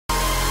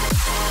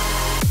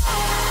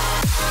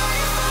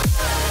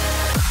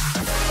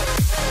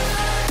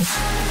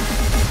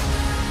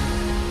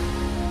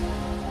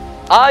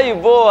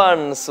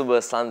ආයුබෝවන් සුබ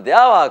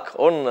සන්ධ්‍යාවක්.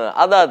 ඔන්න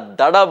අද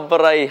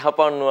දඩබ්බරයි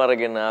හපන්නු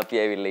අරගෙන අපි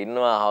ඇවිල්ලා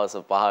ඉන්නවා හවස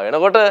 5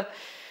 වෙනකොට.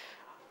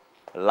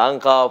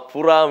 ලංකාව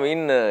පුරාම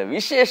ඉන්න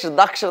විශේෂ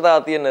දක්ෂතා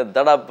තියෙන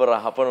දඩබ්බර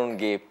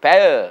හපනුන්ගේ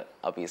පැය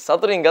අපි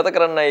සතුටින් ගත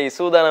කරන්නයි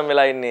සූදානම්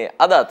වෙලා ඉන්නේ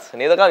අදත්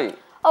නේද කවි?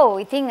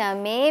 ඔව් ඉතින්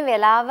මේ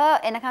වෙලාව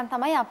එනකන්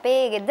තමයි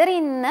අපේ ගෙදර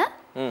ඉන්න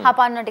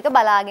හපන්නු ටික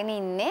බලාගෙන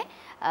ඉන්නේ.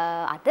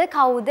 අද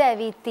කවුද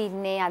ඇවිත්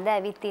ඉන්නේ? අද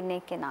ඇවිත්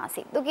ඉන්නේ කෙනා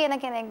සිද්දු කියන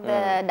කෙනෙක්ද,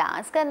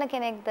 ඩාන්ස් කරන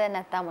කෙනෙක්ද,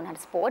 නැත්නම් මොන හරි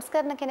ස්පෝර්ට්ස්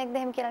කරන කෙනෙක්ද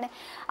එහෙම කියලානේ.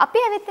 අපි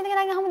ඇවිත් ඉන්න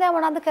කෙනාගෙන් අහමු දැන්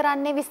මොනවද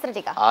කරන්නේ විස්තර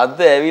ටික.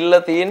 අද ඇවිල්ලා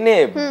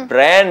තියෙන්නේ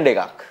බ්‍රෑන්ඩ්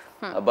එකක්.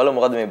 බලමු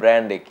මොකද්ද මේ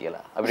බ්‍රෑන්ඩ් එක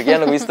කියලා. අපිට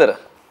කියන්නකෝ විස්තර.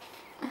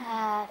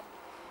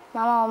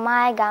 මම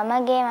ඔමායි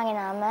ගමගේ මගේ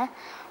නම.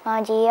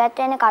 මම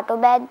ජීවත් වෙන්නේ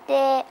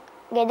කටුබැද්දේ.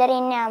 ගෙදර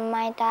ඉන්නේ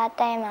අම්මයි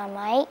තාත්තයි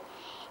මමයි.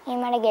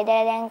 මට ගෙදර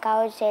දැන්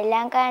කවුරු ශ්‍රී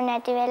ලංකාවේ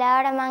නැති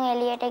වෙලාවට මම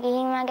එළියට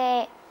ගිහින්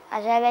මගේ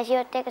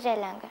අසවැසියොත් එක්ක ශ්‍රී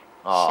ලංකාවේ.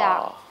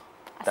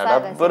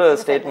 දඩබ්බර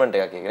ස්ටේට්මන්ට්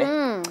එකක් ඒකනේ.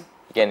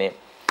 ඒ කියන්නේ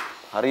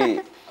හරි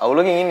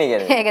අවුලකින් ඉන්නේ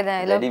කියන්නේ. ඒක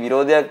තමයි. වැඩි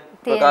විරෝධයක්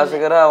ප්‍රකාශ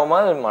කරා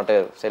ඔමල් මට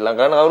ශ්‍රී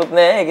ලංකාවේ කවුරුත්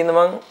නැහැ. ඒකින්ද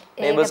මං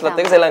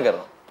නේබර්ස්ලත් එක්ක ශ්‍රී ලංකාව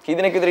කරනවා. කී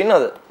දෙනෙක් විතර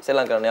ඉන්නවද ශ්‍රී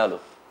ලංකාවේ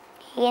යාළුවෝ?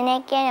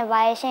 කෙනෙක් කියන්නේ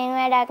වයසෙන්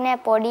වැඩක්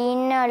නැහැ. පොඩි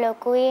ඉන්නවා,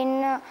 ලොකු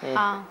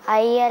ඉන්නවා.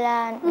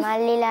 අයියලා,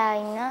 මල්ලිලා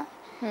ඉන්නවා.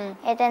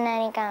 එතන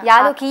නිකන්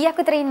යාළුවෝ කීයක්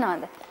විතර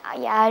ඉන්නවද?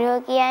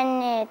 යාළුවෝ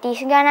කියන්නේ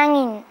 30 ගණන්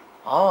ඉන්නවා.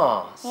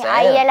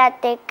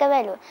 අයියලත් එක්ක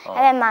බැලුවා.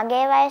 හැබැයි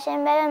මගේ වයසෙන්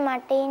බැලුවම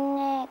මට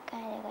ඉන්නේ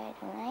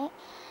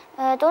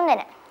කයි තුන්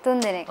දෙනෙක්.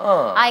 තුන් දෙනෙක්.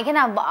 ඒ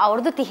කියන්නේ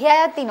අවුරුදු 30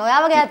 අයත් ඉන්න. ඔයා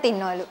වගේ අයත්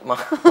ඉන්නවලු. මම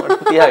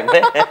 30ක්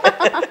නේ.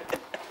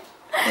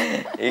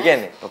 ඒ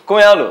කියන්නේ ඔක්කොම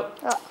යාළුවෝ.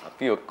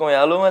 අපි ඔක්කොම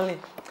යාළුවෝ මල්ලි.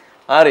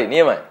 හරි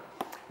නියමයි.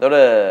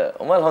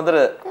 එතකොට ඔමල්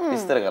හොඳට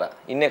විස්තර කරා.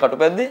 ඉන්නේ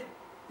කටුපැද්දේ?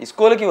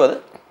 ඉස්කෝලේ කිව්වද?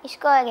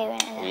 ඉස්කෝලේ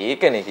වෙන්නේ.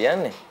 ඒකනේ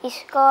කියන්නේ.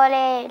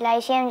 ඉස්කෝලේ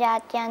ලයිසියම්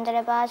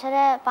ජාත්‍යන්තර පාසල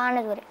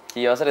පානදුරේ.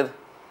 කී වසරේද?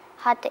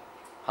 7.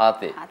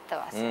 7. 7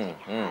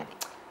 වසරේ.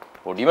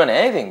 පොඩිම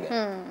නෑ ඉතින්.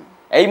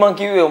 ඇයි මං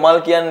කිව්වේ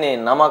ඔමල් කියන්නේ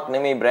නමක්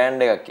නෙමෙයි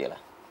බ්‍රෑන්ඩ් එකක්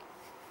කියලා?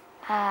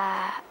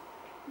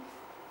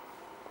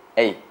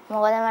 ඇයි?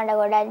 මොකද මට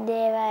ගොඩක්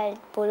දේවල්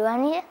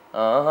පුළුවන් නේ.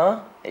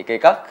 එක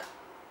එකක්.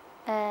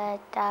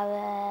 තව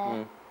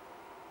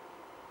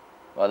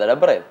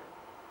දඩබ්බරයිද?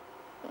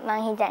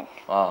 මං හිතන්නේ.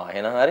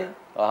 එහෙනම් හරි.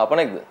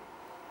 හපනෙක්ද?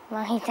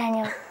 මං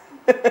හිතන්නේ.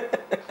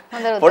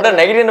 පොඩ්ඩක්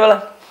නැගිටින්න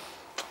බලන්න.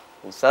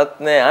 උසත්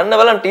නෑ. අන්න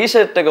බලන්න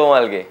ටී-ෂර්ට් එක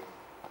ඔමල්ගේ.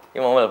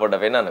 ඉතින් ඔමල්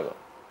පොඩ්ඩක් පෙන්නන්නකෝ.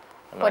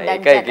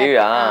 ඒකයි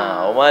කිව්වේ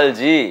ඔමල්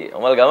ජී.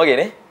 ඔමල්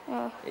ගමගේනේ.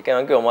 ඒකයි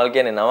මං කිව්වේ ඔමල්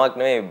කියන්නේ නමක්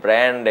නෙමෙයි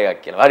බ්‍රෑන්ඩ්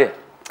එකක් කියලා. හරිද?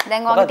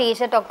 දැන් ඔයාගේ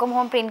ටී-ෂර්ට් ඔක්කොම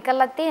හොම් ප්‍රින්ට්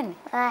කරලා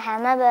තියෙන්නේ.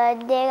 හැම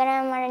බර්ත්ඩේ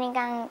එකකම මට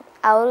නිකන්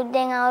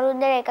අවුරුද්දෙන්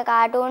අවුරුද්දට එක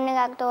කාටූන්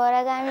එකක්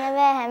තෝරගන්න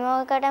බෑ.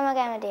 හැමෝකටම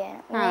කැමති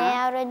වෙනවා. මේ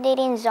අවුරුද්දේ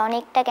ඉතින්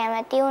සොනික්ට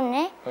කැමති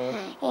උන්නේ.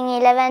 ඉන්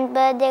 11th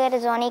බර්ත්ඩේ එකට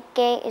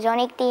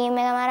සොනික්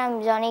ටීම් එකම අරන්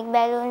සොනික්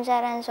බැලූන්ස්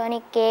අරන්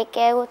සොනික් කේක්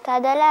එකකුත්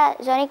හදලා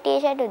සොනික්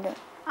ටී-ෂර්ට් දුන්නා.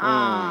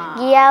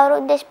 ගිය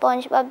අවුරුද්දේ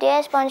ස්පොන්ජ්බොබ්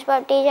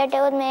ටී-ෂර්ට්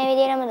එකකුත් මේ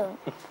විදිහටම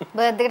දුන්නා.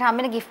 බර්ත්ඩේ එකට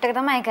හම්බෙන ගිෆ්ට් එක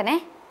තමයි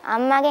ඒකනේ.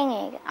 අම්මගෙන්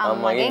ඒක.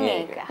 අම්මගෙන්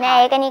ඒක.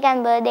 නෑ ඒක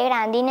නිකන් බර්ත්ඩේ එකට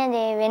අඳින්න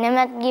දේ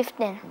වෙනමත් ගිෆ්ට්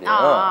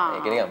දෙනවා.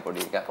 ඒක නිකන්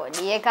පොඩි එකක්.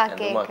 පොඩි එකක්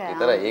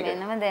ඒක.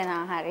 වෙනම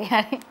දෙනවා. හරි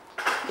හරි.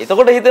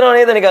 එතකොට හිතෙනව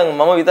නේද නිකන්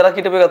මම විතරක්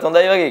හිටපු එකත්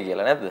හොඳයි වගේ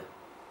කියලා නැද්ද?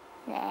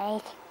 නෑ.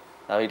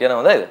 තව හිටියන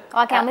හොඳයිද?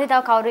 ඔයා කැමති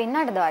තව කවුරු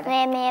ඉන්නවද ඔයාට?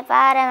 මේ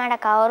පාර මට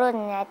කවුරුත්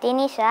නැති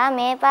නිසා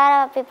මේ පාර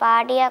අපි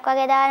පාටියක්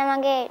වගේ දාලා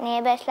මගේ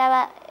නේබර්ස්ලව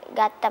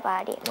ගත්ත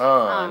පාටිය.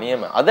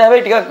 නියම. අද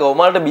හැබැයි ටිකක්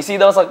ඔයාලට බිසි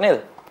දවසක්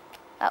නේද?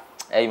 ඔව්.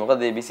 ඇයි මොකද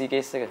මේ බිසි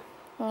කේස් එක?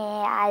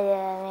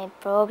 මේ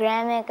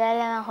ප්‍රෝග්‍රෑම් එක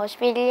කරලා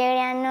හොස්පිටල්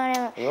එකට යන්න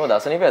ඕනේ. ඒව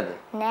දසනිපැද්ද?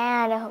 නෑ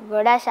අර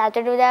ගොඩක්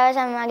සතුටු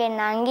දවසක් මගේ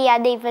නංගි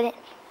අද ඉපදෙන.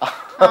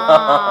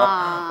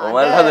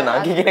 ඔමල් හද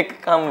නංගි කෙනෙක්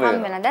හම්බ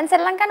වෙනවා. දැන්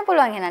ශ්‍රී ලංකාවට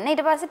පුළුවන් එහෙනම්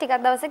ඊට පස්සේ ටිකක්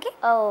දවසකින්?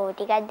 ඔව්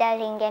ටිකක්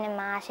දවසකින් කියන්නේ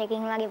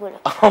මාසෙකින් වගේ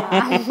පුළුවන්.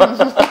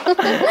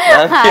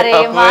 හරි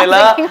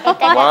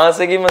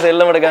මාසෙකින්ම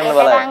සෙල්ලමට ගන්න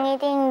බලන්න. මං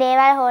ඉතින්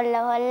දේවල් හොල්ල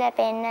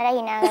පෙන්නලා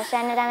hina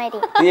ගස්සන්න තමයි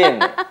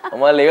තියෙන්නේ.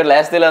 ඔමල් ඒකට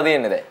ලෑස්තිලා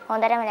තියෙන්නේ දැන්.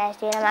 හොඳටම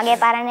ලෑස්ති වෙලා මගේ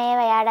පරණ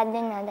ඒවා එයාටත්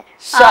දෙන්න හද.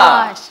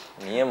 ශාෂ්.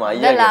 නියම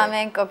අයියා.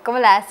 ලාමෙන් ඔක්කොම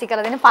ලෑස්ති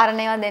කරලා දෙන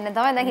පරණ ඒවා දෙන්න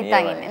තමයි දැන්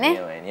හිතාගෙන ඉන්නේ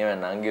නේ. නියමයි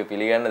නංගිව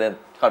පිළිගන්න දැන්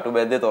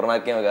කටුබැද්දේ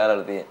තොරණක් එහෙම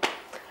ගාලා තියෙන්නේ.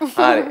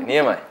 හරි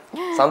නියමයි.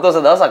 සන්තෝෂ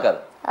දවසක් අද.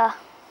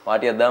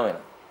 පාටියක් දාමු එන.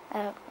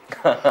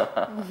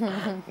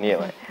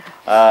 නියමයි.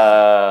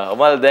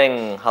 ඔමල් දැන්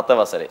 7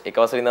 වසරේ. එක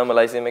වසරේ ඉඳන්ම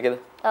ලයිසන් එකේද?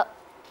 ඔව්.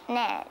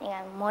 නෑ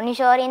නිකන්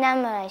මොනිසෝරි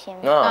නම් ලයිසන්.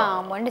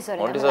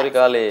 මොන්ටිසෝරි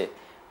කාලේ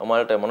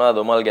ඔමල්ට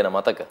මොනවද ඔමල් ගැන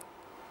මතක?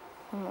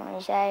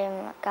 මොනිසෝරි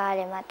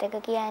කාලේ මතක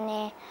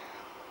කියන්නේ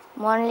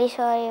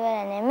මොන්ටිසෝරි වල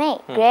නෙමෙයි.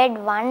 ග්‍රේඩ්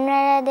 1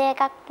 වල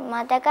දෙකක්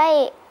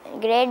මතකයි.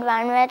 ග්‍රේඩ්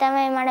 1 වල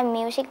තමයි මට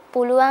මියුසික්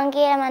පුළුවන්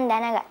කියලා මම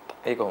දැනගත්තේ.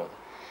 ඒ කොහොමද?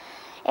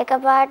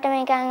 එකපාරටම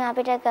නිකන්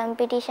අපිට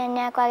කම්පිටිෂන්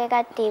එකක් වගේ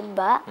එකක්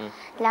තිබ්බා.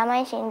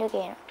 ළමයි සින්දු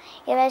කියනවා.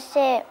 ඊට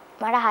පස්සේ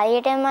මට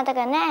හරියටම මතක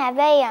නැහැ.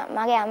 හැබැයි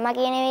මගේ අම්මා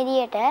කියන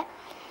විදිහට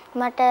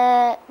මට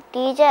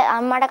ටීචර්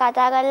අම්මට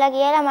කතා කරලා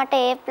කියලා මට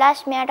A+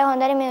 මෙයාට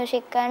හොඳට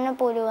මියුසික් කරන්න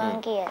පුළුවන්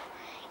කියලා.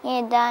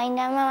 එදා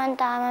ඉඳන්ම මම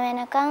තාම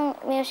වෙනකන්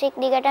මියුසික්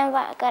දිගටම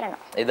කරනවා.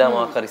 එදා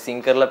මොකක් හරි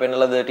සිං කරලා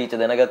පෙන්නලාද ටීචර්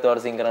දැනගත්තා වර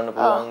සිං කරන්න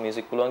පුළුවන්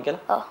මියුසික් පුළුවන්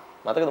කියලා? ඔව්.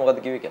 මතකද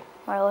මොකද්ද කිව්වේ කියලා?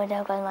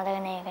 මට පොඩ්ඩක්වත් මතක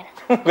නෑ ඒක.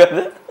 මොකද?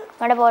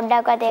 මට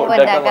පොඩ්ඩක්වත් ඒක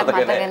පොඩ්ඩක්වත්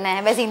මතක නෑ.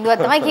 හැබැයි සින්දුවක්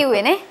තමයි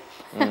කිව්වේ නේ.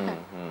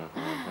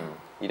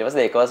 ඊට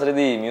පස්සේ එක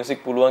වසරේදී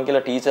මියුසික් පුළුවන්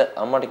කියලා ටීචර්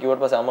අම්මට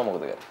කිව්වට පස්සේ අම්මා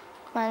මොකද කරේ?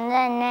 මම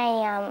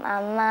දන්නේ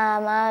අම්මා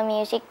මාව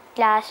මියුසික්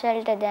ක්ලාස්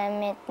වලට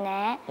දැම්මෙත්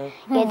නෑ.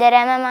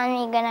 ගෙදරම මම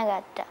ඉගෙන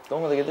ගත්තා.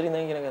 කොහොමද ගෙදරින්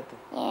ඉඳන් ඉගෙන ගත්තේ?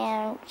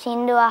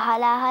 සින්දු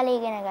අහලා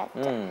ඉගෙන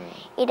ගත්තා.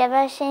 ඊට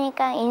පස්සේ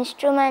නිකන්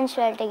ඉන්ස්ට්‍රුමන්ට්ස්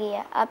වලට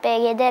ගියා. අපේ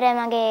ගෙදර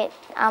මගේ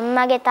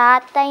අම්මගේ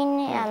තාත්තා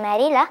ඉන්නේ. එයා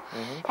මැරිලා.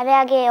 හැබැයි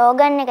එයාගේ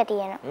ඕගන් එක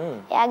තියෙනවා.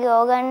 එයාගේ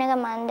ඕගන් එක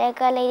මම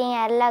දැකලා ඉතින්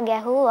ඇරලා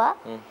ගැහුවා.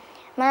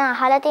 මම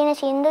අහලා තියෙන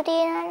සින්දු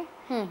තියෙනවානේ.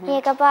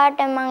 ඒක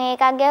පාට මම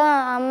ඒකක්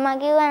ගැහුවා අම්මා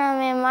කිව්වා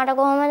නම් මට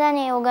කොහොමද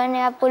අනේ ඕගන්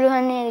එකක්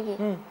පුළුවන් නේද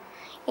කියලා.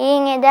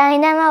 ඊන් එදා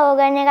ඉඳන් මම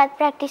ඕගන් එකත්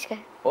ප්‍රැක්ටිස්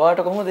කරා. ඔයාට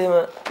කොහොමද එහෙම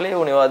ප්ලේ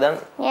වුනේ? ඔයා දැන්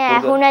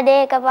ඇහුණ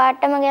දේ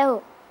එකපාරටම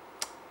ගැහුවා.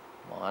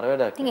 මාර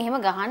වැඩක්. ඉතින් එහෙම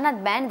ගහන්නත්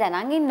බෑනේ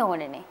දැනන් ඉන්න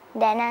ඕනේනේ.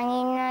 දැනන්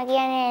ඉන්නවා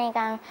කියන්නේ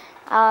නිකන්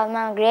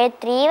මම ග්‍රේඩ්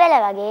 3 වල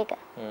වගේ එක.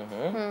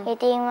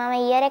 ඉතින් මම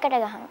ඉයර් එකට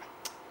ගහනවා.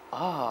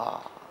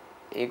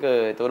 ඒක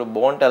ඒතකොට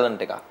බෝන්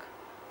ටැලන්ට් එකක්.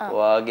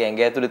 ඔයාගේ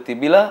ඇඟ ඇතුලේ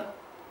තිබිලා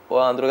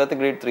ඔයා අඳුරගත්ත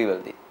ග්‍රේඩ් 3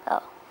 වලදී.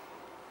 ඔව්.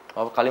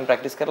 ඔයා කලින්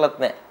ප්‍රැක්ටිස් කරලත්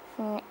නැහැ.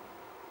 නෑ.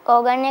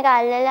 ඕගන් එක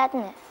අල්ලලත්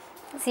නෑ.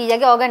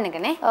 සීයාගේ ඕගන් එක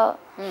නේ. ඔව්.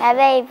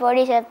 හැබැයි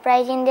පොඩි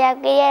සර්ප්‍රයිසින් දෙයක්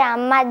විදියට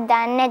අම්මා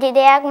දන්නේ නැති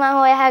දෙයක් මම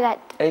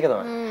හොයාගත්තා. ඒක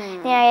තමයි.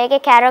 නෑ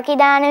ඒකේ කැරොකි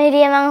දාන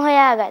විදිය මම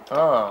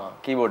හොයාගත්තා.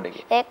 කීබෝඩ්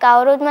එකේ. ඒක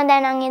කවුරුත්ම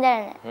දැනන් ඉඳලා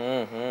නෑ.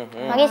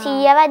 මගේ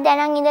සීයාවත්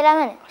දැනන් ඉඳලාම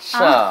නෑ.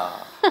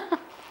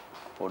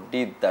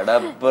 පොඩි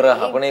දඩබ්බර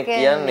හපනේ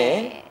කියන්නේ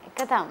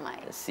ඒක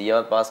තමයි.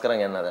 සීයාවත් පාස්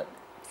කරන් යන්න දැන්.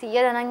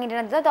 සීයා දැනන්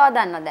ඉඳලා තව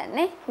දන්නවා දැන්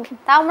නේ.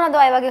 තාම මොනවද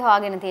ඔය වගේ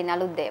හොයාගෙන තියෙන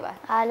අලුත් දේවල්?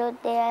 අලුත්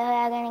දේවල්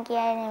හොයාගෙන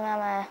කියන්නේ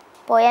මම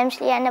පොයම්ස්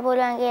ලියන්න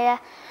පුළුවන්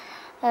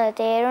කියලා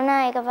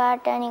තේරුණා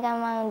එකපාරට නිකන්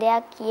මම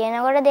දෙයක්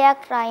කියනකොට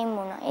දෙයක් රයිම්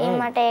වුණා. ඒ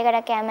මට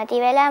ඒකට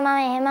කැමති වෙලා මම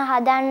එහෙම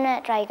හදන්න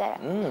try කරා.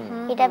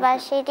 ඊට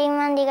පස්සේ ඉතින්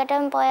මම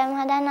දිගටම පොයම්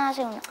හදන්න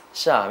ආසයි වුණා.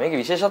 ෂා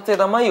මේකේ විශේෂත්වය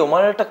තමයි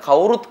ඔමල්ට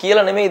කවුරුත්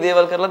කියලා නෙමෙයි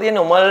දේවල් කරලා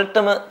තියෙන්නේ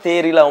ඔමල්ටම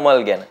තේරිලා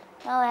ඔමල් ගැන.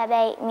 ඔව්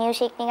හැබැයි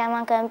මියුසික් නිකන්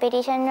මම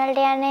කම්පිටිෂන් වලට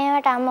යන්නේ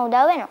ඒවට අම්ම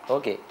උදව් වෙනවා.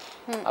 ඕකේ.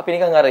 අපි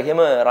නිකන් අර එහෙම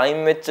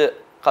රයිම් වෙච්ච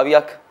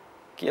කවියක්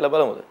කියලා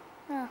බලමුද?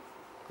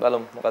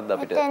 බලමු මොකක්ද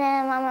අපිට? එතන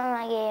මම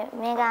මගේ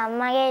මේක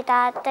අම්මගේ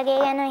තාත්තගේ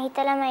ගැන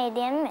හිතලාමයි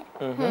දෙන්නේ.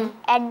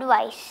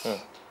 Advice.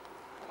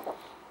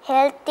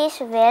 Health is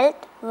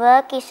wealth,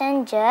 work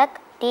isn't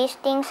jerk. These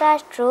things are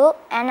true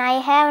and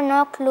I have no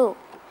clue.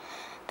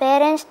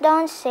 Parents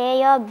don't say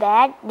you're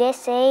bad, they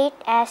say it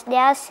as they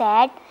are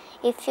sad.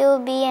 If you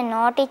be a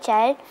naughty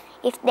child,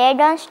 if they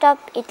don't stop,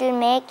 it'll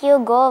make you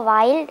go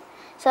wild.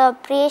 So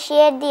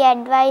appreciate the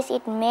advice,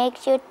 it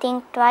makes you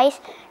think twice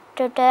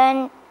to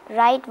turn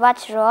right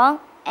what's wrong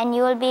and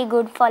you will be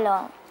good for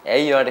long.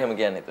 ඇයි ඔයාට එහෙම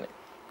කියන්නේ එතන?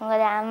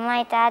 මොකද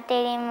අම්මයි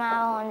තාත්තයි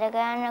මාව හොඳ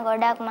කරන්න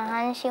ගොඩක්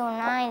මහන්සි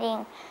වුණා. ඉතින්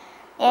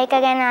ඒක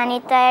ගැන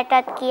අනිත්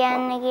අයටත්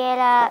කියන්න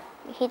කියලා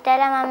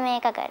හිතලා මම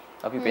මේක කරේ.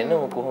 අපි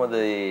පෙන්නමු කොහොමද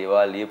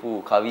ඔයා ලියපු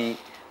කවි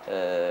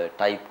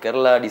ටයිප්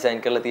කරලා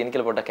ඩිසයින් කරලා තියෙන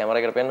කියලා පොඩ්ඩක්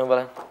කැමරා එකට පෙන්නමු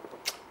බලන්න.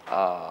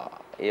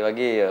 ඒ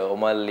වගේ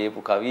ඔමල්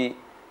ලියපු කවි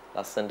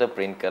ලස්සනට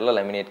print කරලා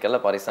laminate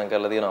කරලා පරිස්සම්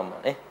කරලා තියෙනවා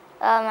අම්මා නේ.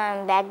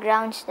 මම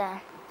backgrounds දාන.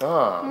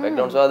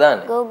 backgrounds වල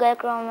දාන්නේ. Google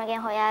Chrome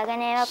එකෙන්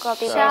හොයාගෙන ඒවා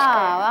copy paste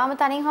කරනවා. වාම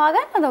තනින්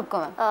හොයාගන්නද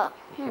ඔක්කොම? ඔව්.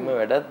 එහෙම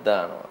වැඩක්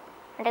දානවා.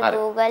 මට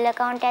Google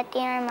account එකක්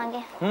තියෙනවා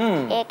මගේ.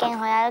 ඒකෙන්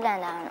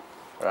හොයාගෙන දානවා.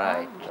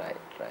 right.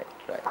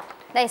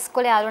 දැන්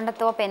ඉස්කෝලේ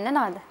යාළුවන්ටත් ඔය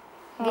පෙන්නනවද?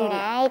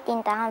 නෑ ඉතින්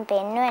තාම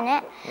පෙන්නුවේ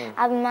නෑ.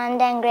 අපි මම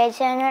දැන් grade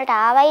 7 වලට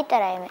ආවා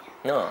විතරයි මේ.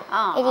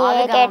 ඉතින්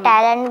ඒකේ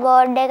talent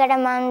board එකට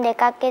මම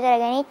දෙකක් විතර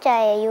ගෙනිච්චා.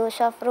 ඒ use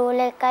of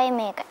rule එකයි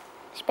මේක.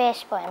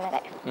 space poem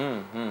එකයි.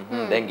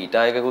 දැන්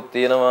ගිටාර් එකකුත්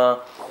තියෙනවා,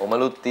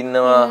 ඔමලුත්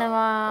ඉන්නවා.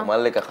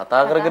 ඔමල් එක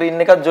කතා කර කර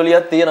ඉන්න එකත්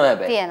ජොලියක් තියෙනවා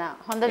හැබැයි. තියෙනවා.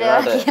 හොඳ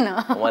දේවල්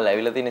තියෙනවා. ඔමල්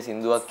ඇවිල්ලා තියෙන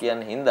සින්දුවක්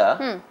කියන්නේ හින්දා.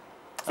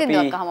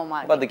 සින්දුවක් අහමු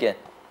මාත්. මොකද්ද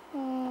කියන්නේ?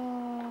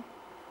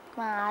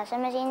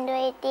 ආසම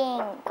සින්දුවේ ඉතින්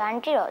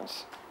country roads.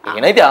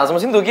 එහෙනම් ඉතින් ආසම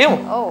සින්දුව කියමු.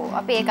 ඔව්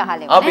අපි ඒක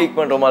අහලෙමු. අපි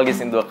ඉක්මනට ඔමල්ගේ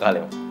සින්දුවක්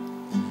අහලෙමු.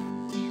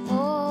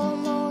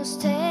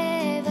 Almost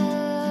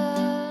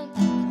heaven,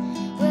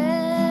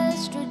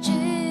 West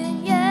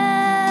Virginia,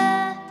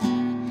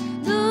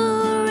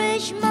 Blue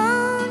Ridge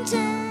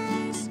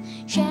Mountains,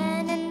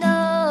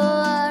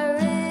 Shenandoah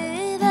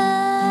River.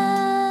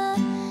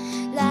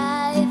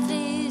 Life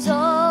is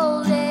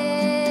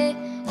older,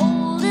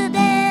 older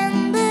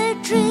than the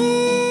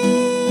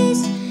trees,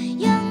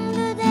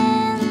 younger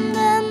than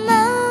the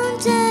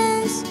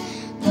mountains,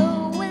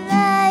 blowing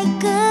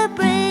like a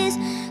breeze.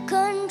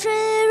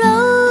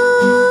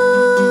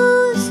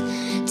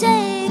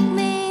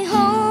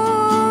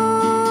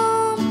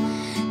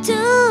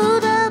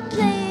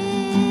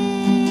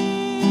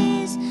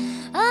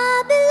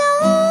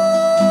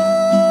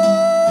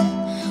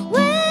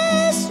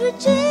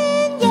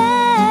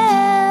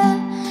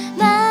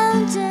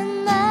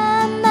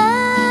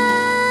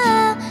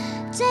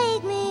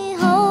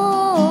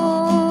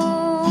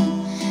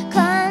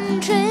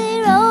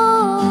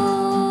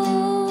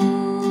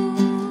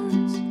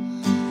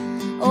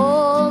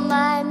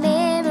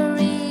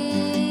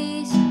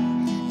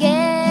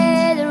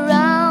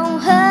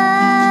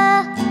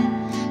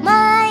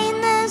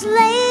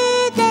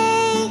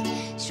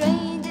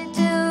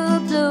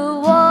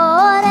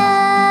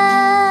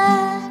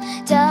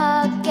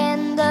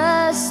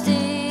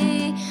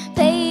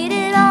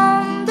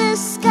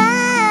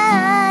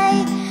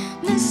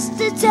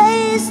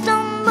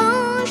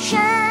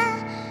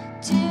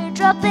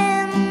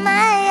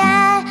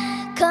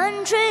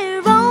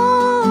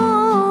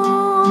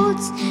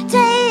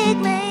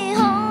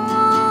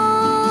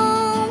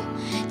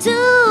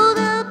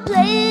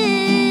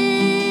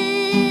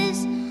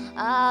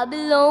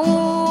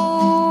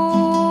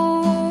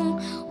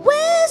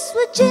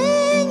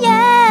 Virginia,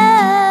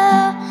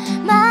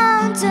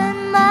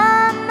 mountain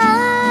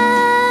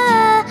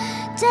mama,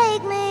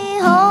 take me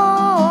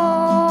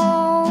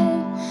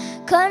home.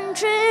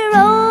 Country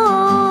roads,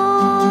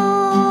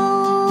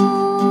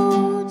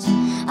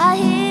 I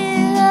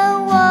hear her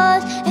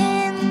voice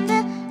in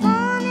the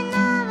morning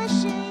hour.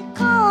 She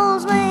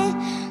calls me.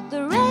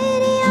 The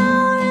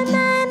radio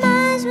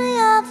reminds me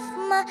of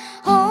my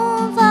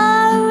home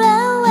far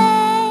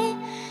away.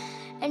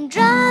 And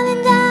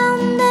driving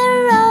down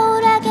the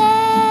road, I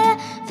get a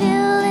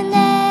feeling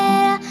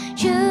that I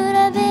should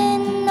have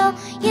been on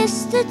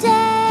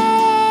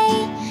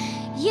yesterday.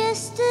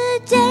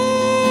 Yesterday,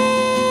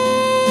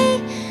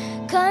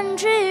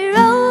 country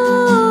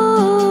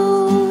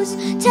roads,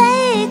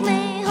 take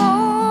me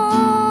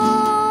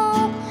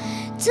home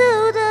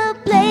to the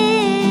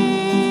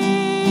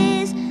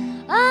place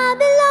I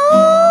belong.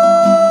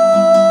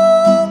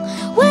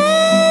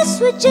 West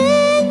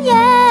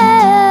Virginia,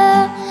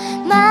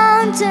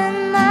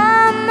 mountain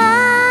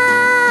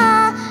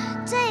mama,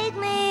 take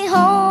me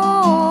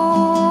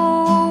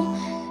home.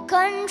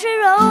 Country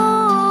road.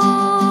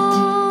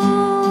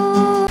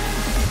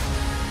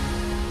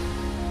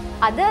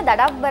 අද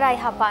දඩබ්බරයි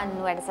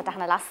හපන්නු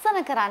වැඩසටහන ලස්සන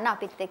කරන්න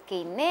අපිත් එක්ක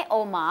ඉන්නේ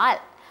ඔමාල්.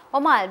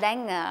 ඔමාල්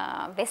දැන්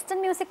western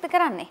මියුසික්ද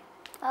කරන්නේ?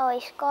 ඔව්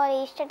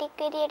ඉස්කෝලේ ස්ටැටික්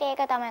විදියට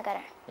ඒක තමයි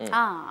කරන්නේ.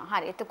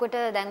 හරි. එතකොට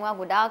දැන් ඔයා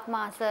ගොඩාක්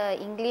මාස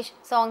ඉංග්‍රීසි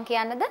සෝං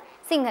කියන්නද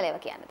සිංහල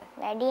ඒවා කියන්නද?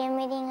 වැඩියෙන්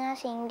ඉතින්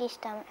ඉංග්‍රීසි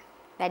තමයි.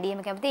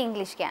 වැඩියෙන්ම කැමති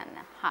ඉංග්‍රීසි කියන්න.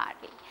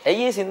 හරි.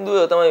 ඇයි ඒ සින්දුව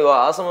තමයි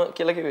ඔයා ආසම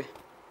කියලා කිව්වේ?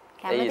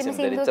 කැමතිම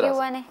සින්දුව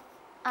කිව්වනේ.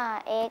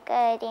 ඒක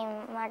ඉතින්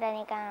මට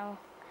නිකන්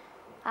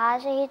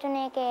ආස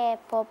හිතුනේ ඒකේ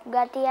පොප්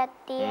ගතියක්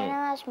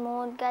තියෙනවා,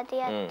 ස්මූත්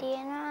ගතියක්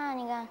තියෙනවා,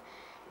 නිකන්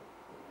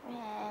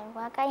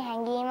මොකක්යි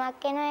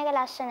හැංගීමක් එනවා. ඒක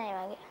ලස්සනයි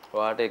වගේ.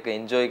 ඔයාට ඒක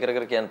එන්ජොයි කර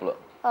කර කියන්න පුළුවන්.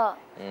 ඔව්.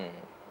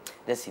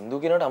 දැන් සින්දු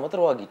කියනකොට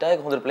අමතරව ඔයා ගිටාර්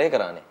එක හොඳට ප්ලේ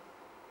කරානේ.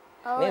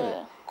 නේද?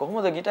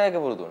 කොහොමද ගිටාර් එක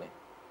පුරුදු වුනේ?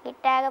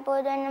 ගිටාර් එක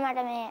පුරුදු වෙන්න මට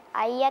මේ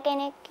අයියා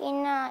කෙනෙක්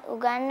ඉන්න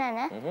උගන්නන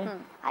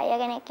අයියා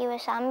කෙනෙක් කිව්ව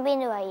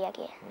සම්බිඳු අයියා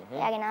කියලා.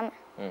 එයාගේ නම.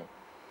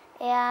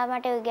 එයා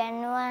මට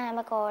උගන්වුවා හැම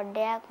කෝඩ්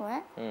එකක්ම.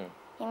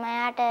 මම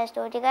එයාට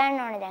ස්තුති කරන්න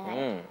ඕනේ දැන් හරි.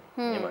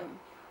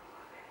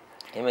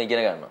 එහෙම ඉගෙන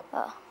ගන්නවා.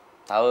 ඔව්.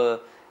 තව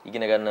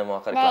ඉගෙන ගන්න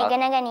මොකක් හරි නෑ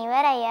ඉගෙන ගන්න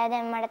ඉවරයි. එයා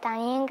දැන් මට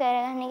තනියෙන්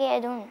කරගන්න එක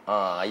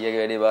දුන්නා. අයියාගේ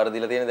වැඩේ බාර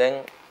දීලා තියෙන දැන්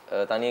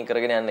තනියෙන්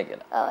කරගෙන යන්න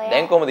කියලා.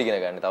 දැන් කොහොමද ඉගෙන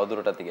ගන්න? තව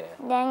දුරටත් ඉගෙන ගන්න.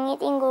 දැන්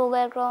ඉතින්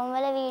Google Chrome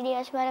වල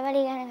වීඩියෝස් බලලා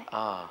ඉගෙන ගන්න.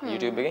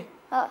 YouTube එකෙන්?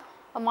 ඔව්.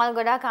 ඔමාල්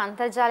ගොඩාක්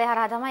අන්තර්ජාලය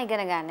හරහා තමයි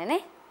ඉගෙන ගන්න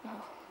නේ?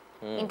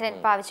 ඉන්ටර්නෙට්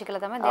පාවිච්චි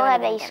කළා තමයි ඔව් දේවල්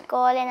හැබැයි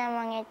ඉස්කෝලේ නම්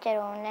මම එච්චර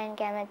ඔන්ලයින්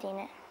කැමති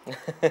නෑ.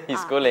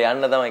 ඉස්කෝලේ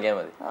යන්න තමයි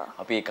කැමති.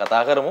 අපි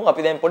කතා කරමු.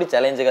 අපි දැන් පොඩි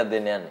චැලෙන්ජ් එකක්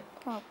දෙන්න යන්නේ.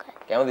 ඕකයි.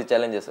 කැමති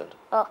චැලෙන්ජස් වලට?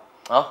 ඔව්.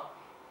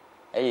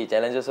 ඇයි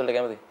චැලෙන්ජස් වලට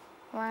කැමති?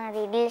 මම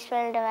රිඩල්ස්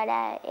වලට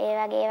වඩා ඒ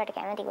වගේ ඒවට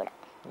කැමති ගොඩක්.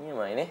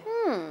 නියමයිනේ.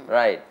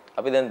 රයිට්.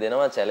 අපි දැන්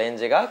දෙනවා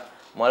චැලෙන්ජ් එකක්.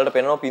 මලට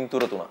පෙන්වනවා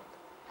පින්තූර තුනක්.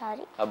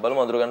 හරි. අපි බලමු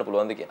අඳුර ගන්න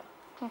පුළුවන්ද කියලා.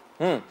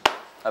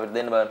 අපිට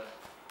දෙන්න බලන්න.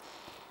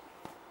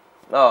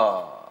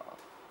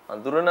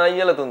 අඳුරන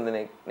අයියලා තුන්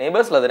දෙනෙක්.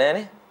 නේබර්ස්ලාද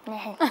නෑනේ?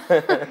 නැහැ.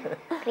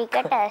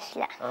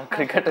 ක්‍රිකටර්ස්ලා.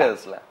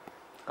 ක්‍රිකටර්ස්ලා.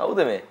 කවුද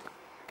මේ?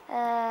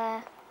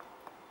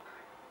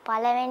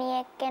 පළවෙනි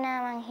එක්කෙනා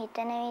මං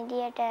හිතන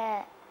විදියට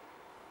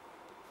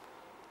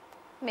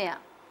මෙයා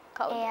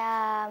කවුද?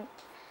 එයා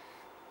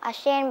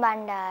අශේන්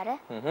බණ්ඩාර.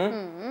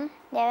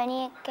 දෙවෙනි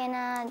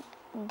එක්කෙනා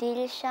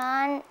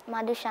දිල්ෂාන්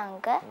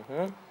මදුශංක.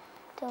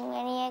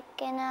 තුන්වෙනි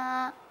එක්කෙනා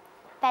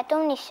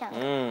පැතුම් නිශ්ශංක.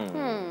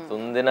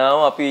 තුන් දෙනාම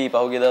අපි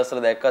පහුගිය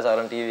දවස්වල දැක්කා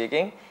චරණ ටීවී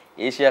එකෙන්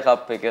ඒෂියා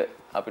කප් එක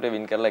අපිට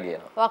වින් කරලා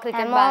ගියනවා. ඔයා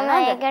ක්‍රිකට්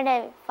බලනවද? ඒකට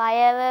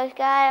ෆයර්වර්ක්ස්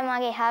ගාලා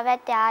මගේ එහා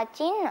පැත්තේ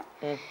ආච්චි ඉන්නවා.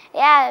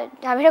 එයා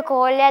අපිට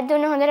කෝල් එකක්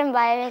දුන්න හොඳටම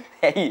බය වෙලා.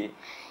 ඇයි?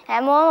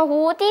 හැමෝම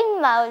හූතින්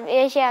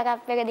ඒෂියා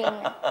කප් එක දෙන්න.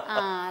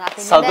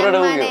 සතුටට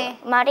වුණේ.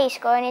 මට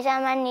ඉස්කෝලේ නිසා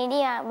මම නිදි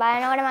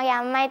බලනකොට මගේ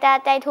අම්මයි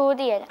තාත්තයි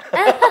හූතියලා.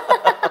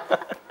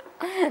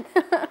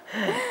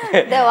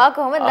 දැන් ඔයා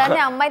කොහොමද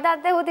දන්නේ අම්මයි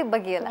තාත්තයි හූ තිබ්බ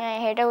කියලා?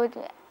 හෙට හූති.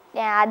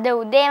 දැන් අද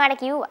උදේ මට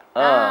කිව්වා.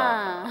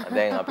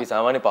 දැන් අපි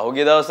සාමාන්‍ය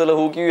පහුගිය දවස්වල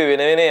හූ කිව්වේ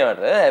වෙන වෙන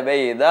ඒවාට.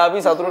 හැබැයි එදා අපි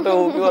සතුටට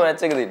හූ කිව්වා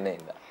මැච් එක දෙන්නේ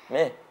ඉඳලා.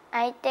 මේ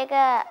අයිත් එක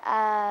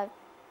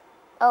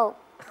ඔව්.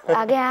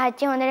 ආගේ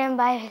ආච්චි හොඳටම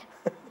බය වෙලා.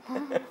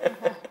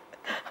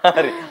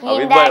 හරි.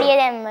 හින්දාරිය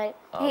දැම්ම.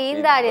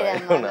 හින්දාරිය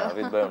දැම්ම.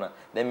 අපිත් බය වුණා.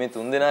 දැන් මේ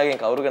තුන් දෙනාගෙන්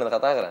කවුරු ගැනද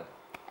කතා කරන්නේ?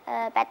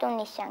 පැතුම්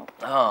නිශ්ශංක.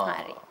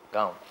 හරි.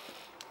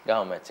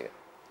 ගාම මැච් එක.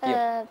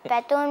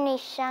 පැතුම්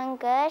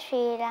නිශ්ශංක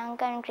ශ්‍රී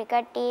ලංකන්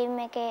ක්‍රිකට් ටීම්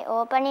එකේ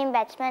ඕපනින්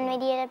බැට්ස්මන්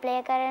විදියට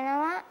ප්ලේ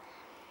කරනවා.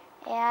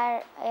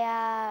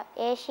 එයා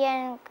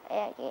ඒෂියන්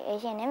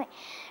නෙමෙයි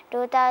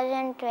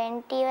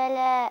 2020 වල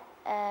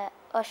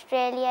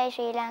ඔස්ට්‍රේලියායි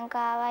ශ්‍රී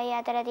ලංකාවයි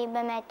අතර තිබ්බ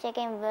මැච්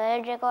එකෙන්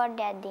වර්ල්ඩ් රෙකෝඩ්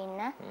එකක් දින්න.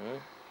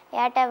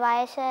 එයාට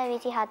වයස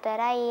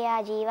 24යි. එයා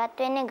ජීවත්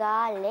වෙන්නේ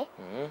ගාල්ලේ.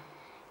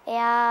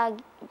 එයා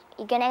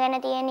ඉගෙනගෙන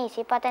තියෙන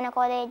ඉසිපතන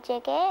කොලෙජ්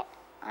එකේ.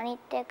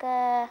 අනිත් එක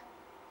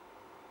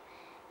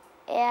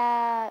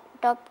එයා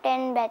টপ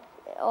 10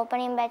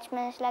 ඕපනින්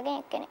බැට්ස්මන්ස් ලගෙන්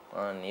එක්කෙනෙක්.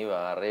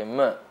 අනිවාර්යයෙන්ම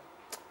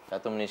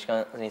පැතුම්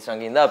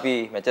නිශ්ශංකින්ද අපි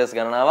මැචස්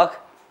ගණනාවක්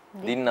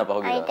දින්න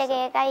පහුගිය අනිත් එක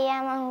ඒකයි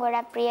යා මම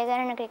ගොඩක් ප්‍රිය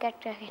කරන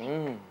ක්‍රිකටර් කෙනෙක්.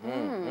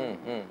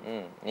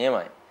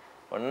 නියමයි.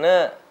 ඔන්න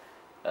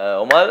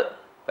ඔමල්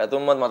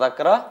පැතුම්මත් මතක්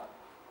කරා.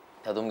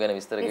 පැතුම් ගැන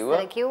විස්තර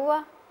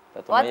කිව්වා.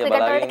 පැතුම් ඔයත්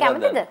ක්‍රිකට් වලට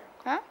කැමතිද?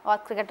 හා?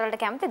 ඔයත් ක්‍රිකට් වලට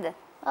කැමතිද?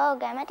 ඔව්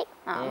කැමති.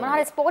 මොන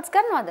හරි ස්පෝර්ට්ස්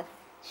කරනවද?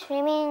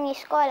 ස්විමින්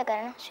ඉස්කෝලේ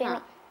කරනවා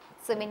ස්විමින්.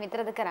 ස්විමින්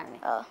විතරද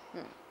කරන්නේ? ඔව්.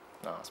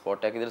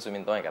 ස්පෝර්ට් එකක් විදිහට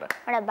ස්විමින් තමයි කරන්නේ.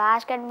 මට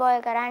බාස්කට් බෝල්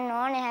කරන්න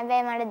ඕනේ.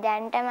 හැබැයි මට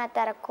දැන්ටමත්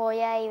අර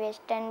කොයයි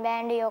වෙස්ටර්න්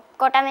බෑන්ඩ්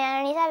ඔක්කොටම යන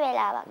නිසා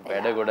වෙලාවක්.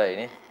 වැඩ ගොඩයි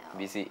නේ.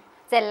 බිසි.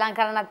 සෙල්ලම්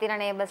කරන්නත් තියෙන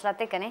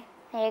නේබර්ස්ලත් එක්කනේ.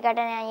 ඒකට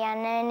නෑ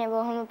යන්න වෙන්නේ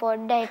බොහොම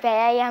පොඩ්ඩයි.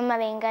 පැයයි අම්මා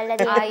වෙන් කරලා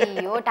තියෙනවා.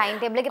 අයියෝ ටයිම්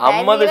ටේබල් එකේ පැය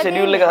අම්මද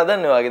ෂෙඩියුල් එක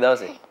හදන්නේ වාගේ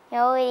දවසේ.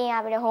 ඔව් ඉතින්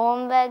අපිට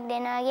හෝම්වර්ක්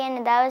දෙනවා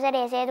කියන්නේ දවසට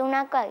එසේ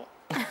 3ක් වගේ.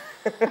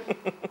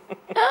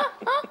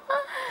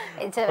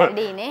 එච්චර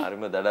වැඩිනේ.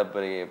 හරිම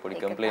දඩබ්බරේ පොඩි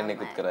කම්ප්ලේන්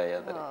එකකුත් කරායි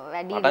අතර.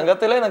 වැඩි පටන්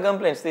ගත්ත වෙලාවේ නම්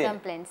කම්ප්ලේන්ස් තියෙනවා.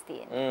 කම්ප්ලේන්ට්ස්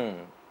තියෙන.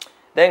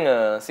 දැන්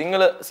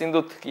සිංහල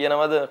සින්දුත්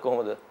කියනවද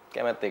කොහොමද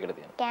කැමැත්ත එකට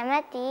තියෙනවා?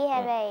 කැමති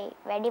හැබැයි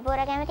වැඩිපුර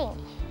කැමති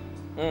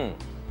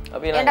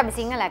අපි එතකොට නම් අපි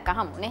සිංහලයක්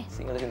අහමු නේ.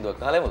 සිංහල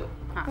සින්දුවක් අහලමුද?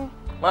 හා.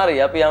 මාරි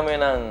අපි යමු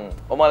එහෙනම්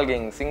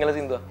ඔමල්ගෙන් සිංහල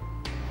සින්දුවක්.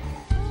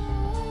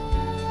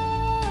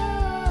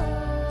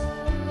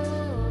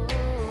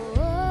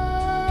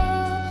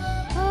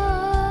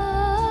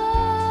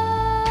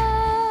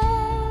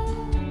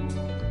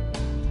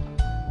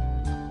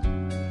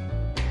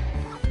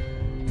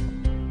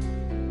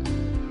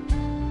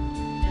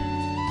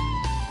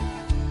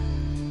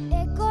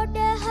 එකොට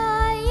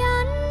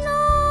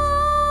හයන්නෝ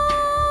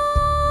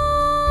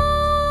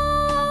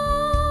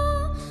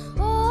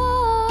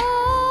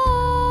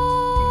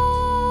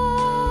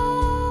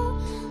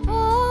ඕ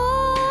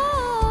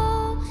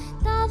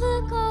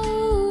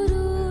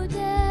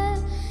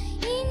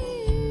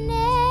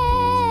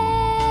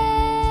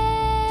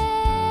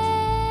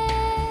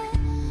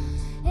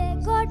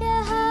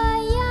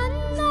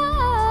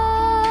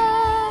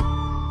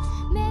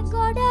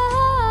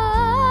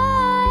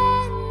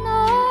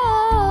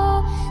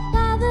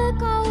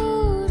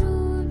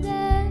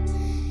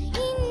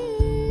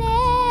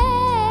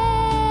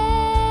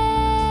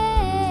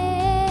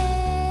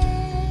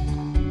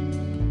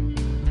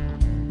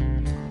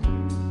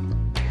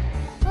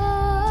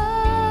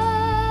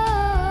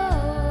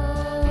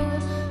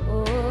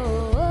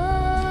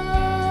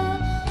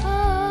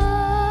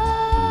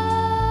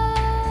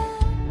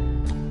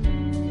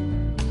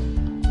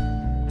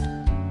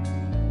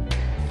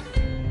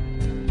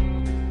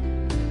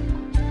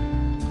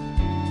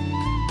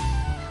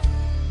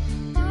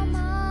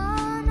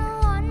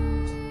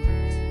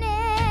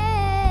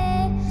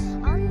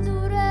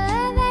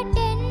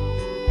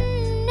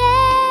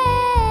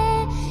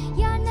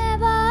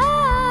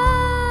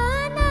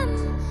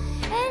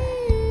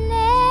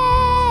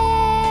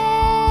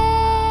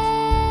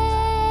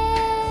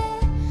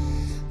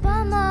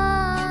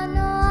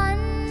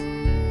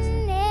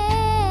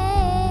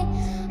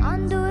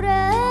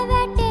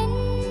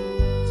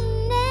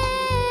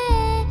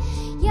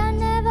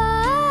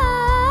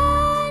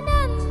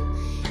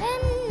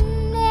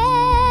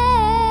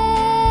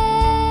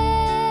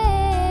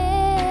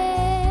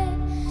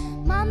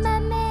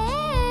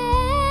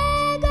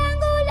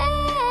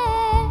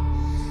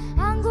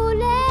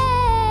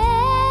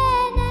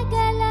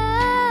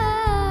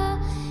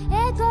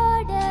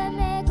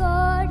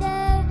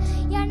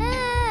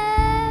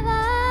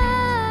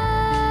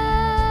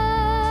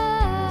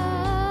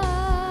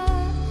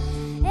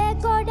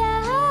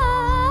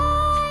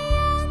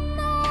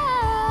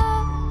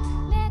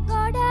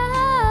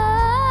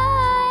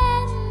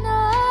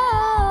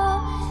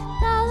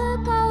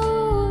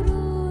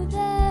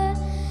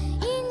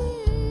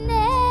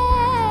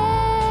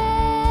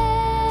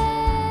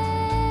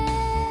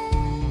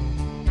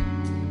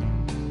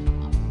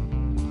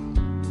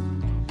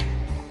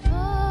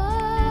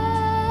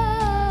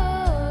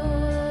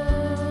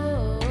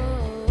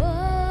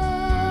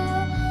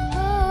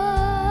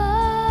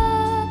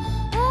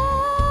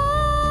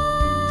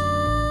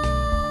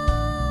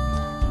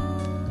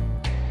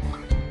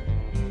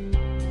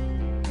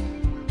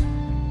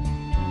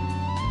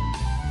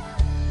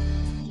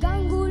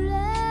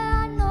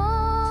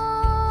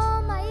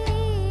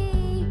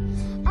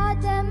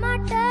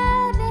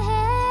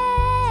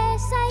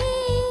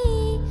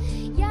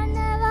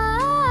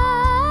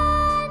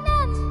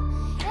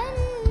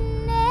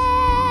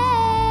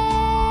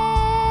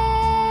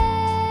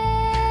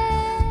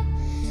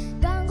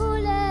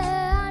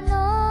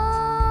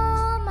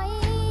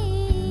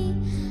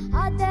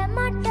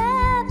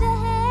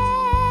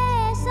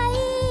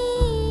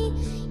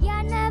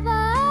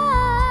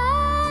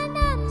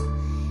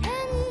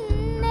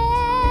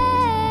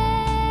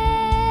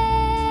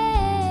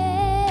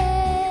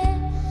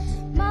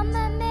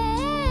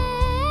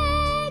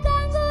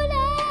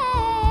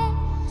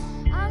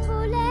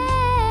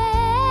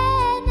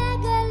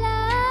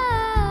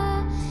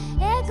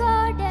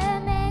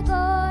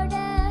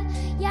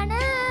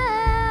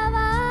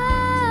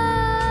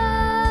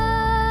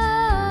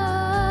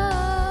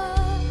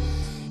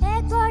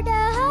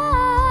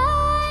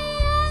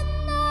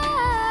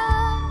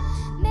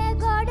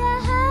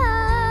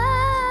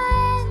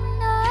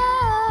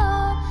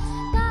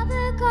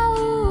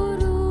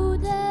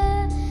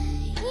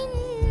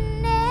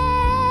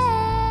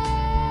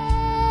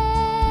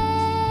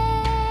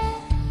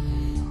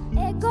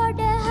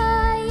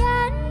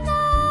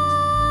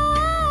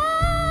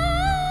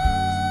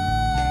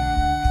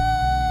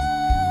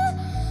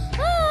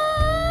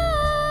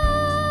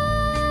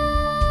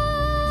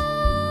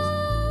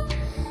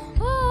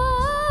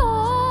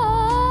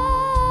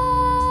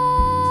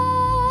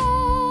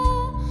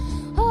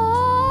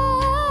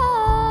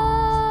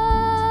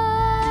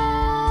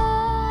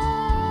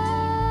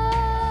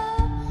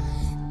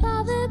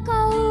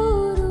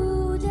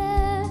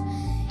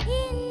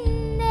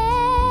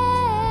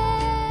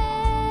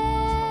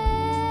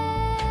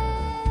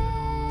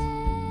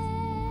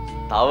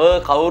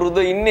තව කවුරුද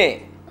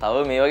ඉන්නේ? තව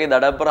මේ වගේ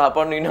දඩබ්බර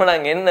හපන්න ඉන්නවා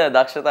නම් එන්න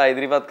දක්ෂතා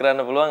ඉදිරිපත් කරන්න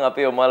පුළුවන්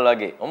අපේ ඔමල්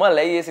වගේ. ඔමල්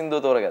ඇයි මේ සින්දුව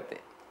තෝරගත්තේ?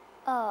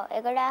 ඔව්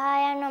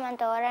 11 යන්න මම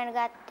තෝරන්න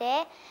ගත්තේ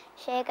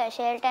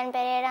ෂෙල්ටන්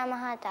පෙරේරා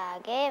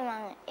මහතාගේ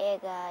මම ඒ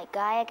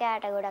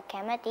ගායකයාට ගොඩක්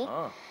කැමති.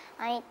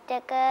 අනිත්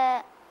එක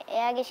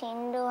එයාගේ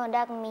සින්දු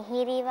හොඳක්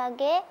මිහිරි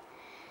වගේ.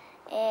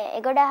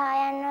 ඒ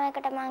 11 යන්න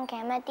එකට මම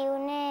කැමති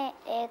උනේ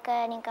ඒක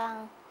නිකන්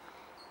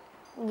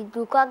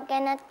දුකක්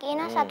ගැනත්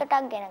කියන සතුටක්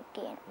ගැනත්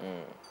කියන.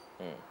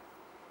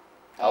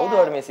 කවුද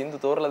වඩ මේ සින්දු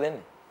තෝරලා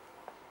දෙන්නේ?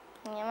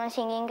 මම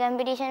සිංගින්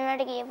කම්පිටිෂන්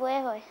වලට ගියපු අය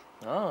හොය.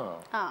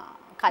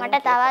 මට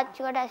තවත්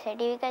කොට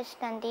සර්ටිෆිකේට්ස්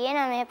ගන්න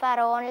තියෙනවා මේ පාර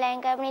ඔන්ලයින්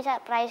කරපු නිසා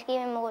ප්‍රයිස්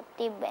කීමෙන් මොකොත්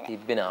තිබ්බේ නැහැ.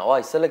 තිබ්බේ නෑ. ආවා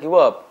ඉස්සෙල්ලා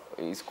කිව්වා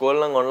ඉස්කෝල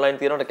නම් ඔන්ලයින්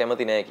තියනවට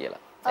කැමති නෑ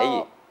කියලා. ඇයි?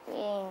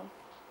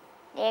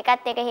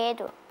 ඒකත් එක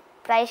හේතුව.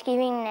 ප්‍රයිස්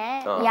ගිවින් නෑ.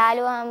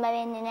 යාළුවෝ හම්බ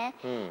වෙන්නේ නෑ.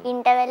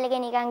 ඉන්ටර්වල්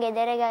එකේ නිකන්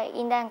ගෙදර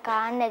ඉඳන්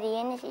කාන්න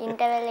තියෙන්නේ.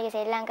 ඉන්ටර්වල් එකේ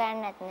සෙල්ලම්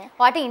කරන්නත් නෑ.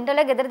 ඔයාට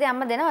ඉන්ටර්වල් එක ගෙදරදී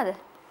අම්ම දෙනවද?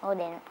 ඔව්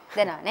දෙනවා.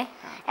 දෙනවනේ.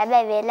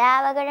 හැබැයි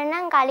වෙලාවකට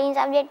නම් කලින්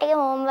සබ්ජෙක්ට් එකේ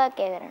හෝම්වර්ක්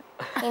එක කරනවා.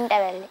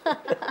 ඉන්ටර්වල්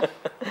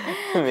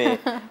මේ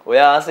ඔය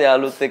ආසේ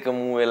යාළුවොත් එක්ක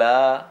මූ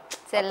වෙලා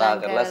කතා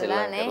කරලා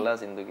සෙල්ලම් කරලා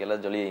සින්දු කියලා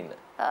ජොලියේ ඉන්න.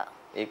 ඔව්.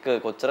 ඒක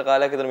කොච්චර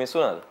කාලයක් විතර මිස්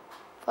වුණාද?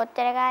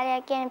 කොච්චර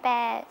කාලයක් කියන්නේ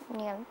පෑ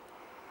නිකන්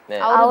නෑ.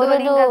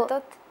 අවුරුදු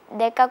ගත්තොත්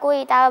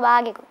දෙකකුයි තව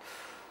භාගෙකුයි.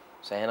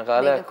 සෑහෙන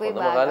කාලයක්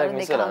හොඳම කාලයක්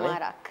මිස්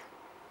වෙලානේ.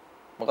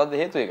 මොකද්ද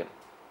හේතුව ඒකට?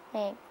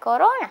 මේ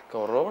කොරෝනා.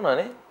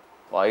 කොරෝනානේ.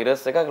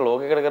 වෛරස් එකක්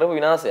ලෝකෙකට කරපු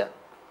විනාශයක්.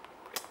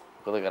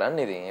 මොකද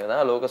කරන්නේ ඉතින්? ඒක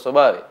තමයි ලෝක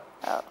ස්වභාවය.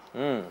 ඔව්.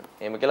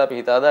 එහෙම කියලා අපි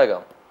හිත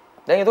හදාගමු.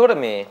 දැන් එතකොට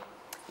මේ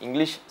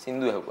ඉංග්‍රීසි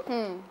සින්දු ඇහුවා.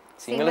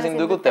 සිංහල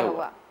සින්දුවකුත්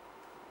ඇහුවා.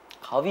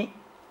 කවි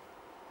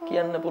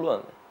කියන්න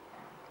පුළුවන්ද?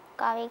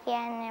 කවි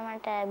කියන්නේ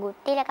මට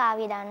ගුත්තිල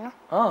කාව්‍ය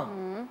දන්නවා.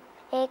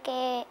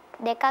 ඒකේ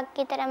දෙකක්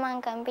විතර මම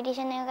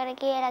කම්පිටිෂන් එකකට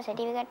කියලා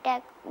සර්ටිෆිකේට්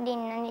එකක්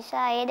දෙන්න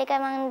නිසා ඒ දෙක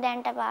මම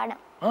දැන්ට පාඩම්.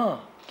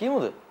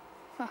 කියමුද?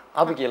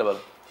 අපි කියලා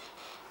බලමු.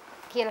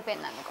 කියලා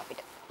පෙන්නන්නකෝ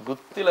අපිට.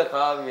 ගුත්තිල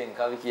කාව්‍යයෙන්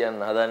කවි කියන්න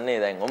හදන්නේ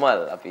දැන් ඔමල්.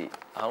 අපි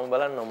අහමු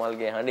බලන්න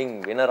ඔමල්ගේ හඬින්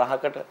වෙන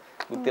රහකට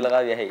ගුත්තිල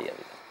කාව්‍ය ඇහෙයි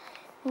අපි.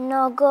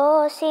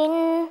 නොගෝසින්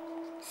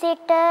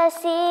සිට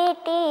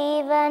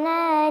සිටිවන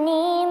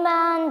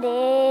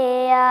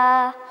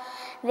නිබන්දේයා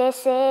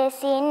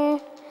වෙසෙසින්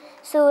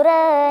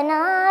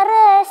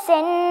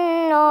සුරනාරසෙන්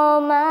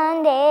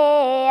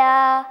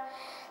නොමන්දේයා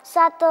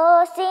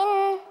සතෝසින්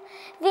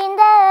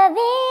විඳ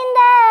විඳ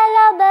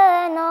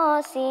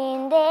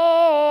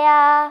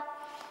ලබනොසින්දේයා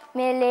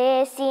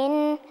මෙලෙසින්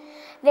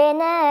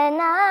වෙන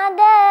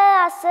නාද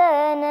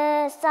අසන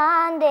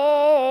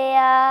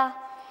සන්දේයා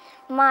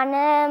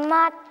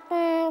මනමත්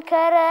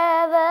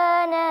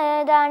කරවන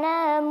දන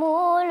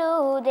මුළු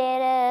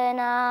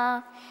දෙරනා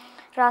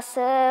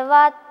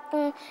රසවත්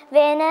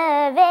වෙන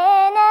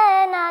වෙන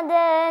නද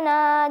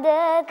නද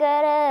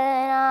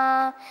කරනා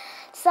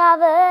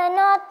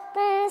සවනොත්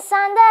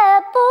සඳ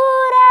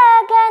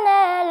පුරගෙන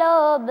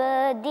ලොබ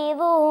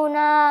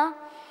දිවුණා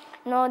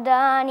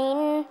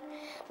නොදනින්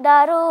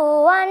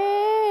දරුවන්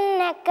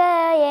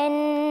නැකයෙන්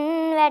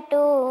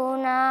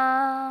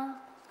වැටුණා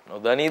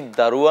නොදනි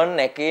දරුවන්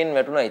නැකයෙන්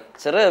වැටුණා.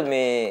 එච්චර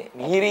මේ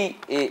මිහිරි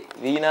ඒ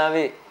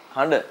වීණාවේ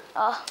හඬ.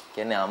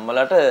 කියන්නේ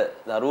අම්මලට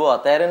දරුවෝ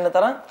අතෑරෙන්න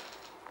තරම්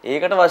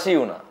ඒකට වශී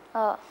වුණා.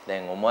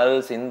 දැන් ඔමල්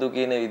සින්දු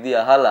කියන විදිහ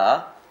අහලා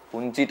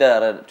පුංචිට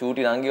අර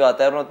චූටි නංගිව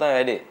අතෑරුණොත් තමයි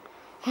වැඩේ.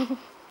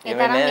 ඒ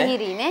තරම්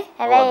මිහිරිනේ.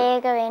 හැබැයි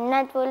ඒක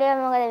වෙන්නත් පුළුවන්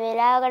මොකද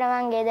වෙලාවකට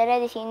මං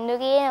ගෙදරදී සින්දු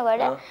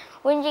කියනකොට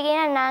පුංචි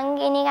කියන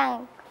නංගි නිකන්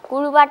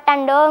කුළු පට්ටන්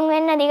ඩෝන්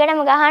වෙන්න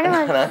දිගටම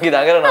ගහනවා. නංගි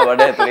දඟලනවා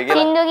බඩ ඇතුලේ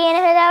කියලා. සින්දු කියන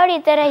වෙලාවට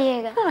විතරයි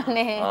ඒක.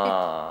 නේ.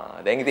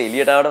 දැන් ඉතින්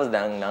එළියට ආවට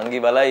දැන් නංගි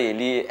බලයි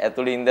එළිය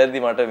ඇතුලේ ඉඳද්දි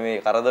මට මේ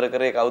කරදර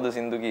කරේ කවුද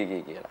සින්දු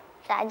කියේ කියලා.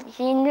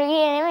 සින්දු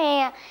කියන්නේ මේ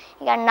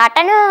නිකන්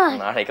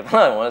නටනවා. ඒක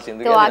තමයි මොන සින්දු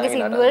කියන්නේ. ඔයාගේ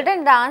සින්දු වලට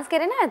ඩාන්ස්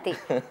කරේ නැති.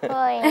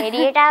 ඔය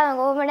එළියට ආව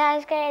කොහොම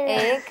ඩාන්ස් කරේද?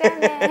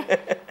 ඒකනේ.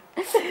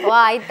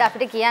 ඔයා අයිත්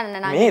අපිට කියන්න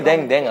නංගි. මේ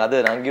දැන් අද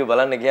නංගිව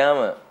බලන්න ගියාම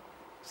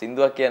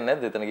සින්දුවක් කියන්නේ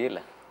නැද්ද එතන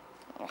ගිහිල්ලා?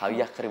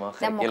 කවියක් හරි මොකක්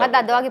හරි දැන් මොකක්ද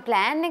අද වගේ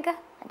ප්ලෑන් එක?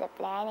 අද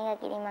ප්ලෑන් එක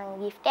කිරි මං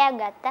gift එකක්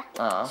ගත්තා.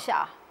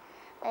 ෂා.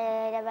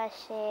 ඊට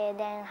පස්සේ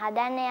දැන්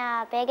හදන්නේ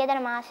අපේ ගෙදර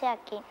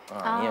මාසයක් ඉන්න.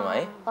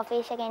 නියමයි.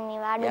 ඔෆිස් එකෙන්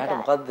නිවාඩු යාට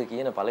මොකද්ද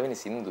කියන පළවෙනි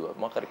සින්දුව?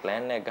 මොකක් හරි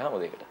ප්ලෑන් එකක්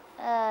ගහමුද ඒකට?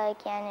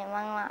 කියන්නේ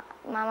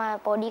මම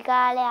පොඩි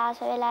කාලේ ආස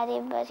වෙලා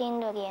තිබ්බ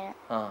සින්දුව කියන.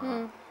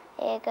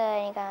 ඒක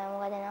නිකන්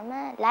මොකද නම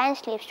Lion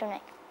Sleeps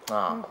Tonight.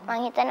 මං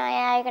හිතනවා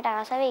එයා ඒකට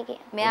ආස වෙයි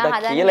කියලා. මෙයා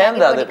කියලා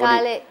යන්ද අද හදන්නේ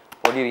කාලේ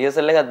පොඩි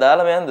රිහර්සල් එකක්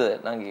දාලා මයන්ද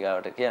නංගි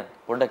ගාවට කියන්න.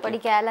 පොඩ්ඩක් පොඩි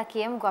කෑල්ලක්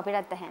කියමුකෝ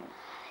අපිටත් අහන්න.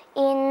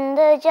 In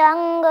the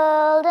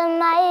jungle, the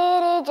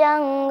mighty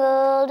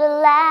jungle, the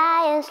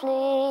lion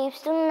sleeps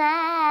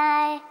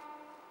tonight.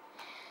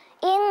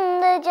 In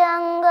the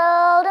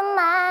jungle, the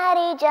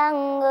mighty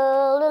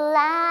jungle, the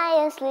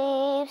lion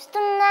sleeps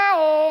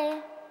tonight.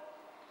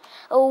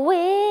 We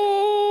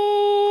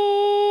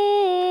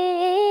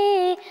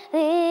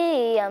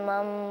am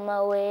on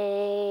my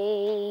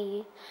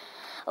way.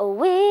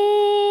 We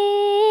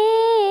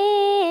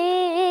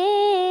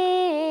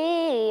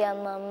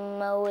am on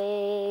my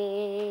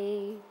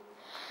way.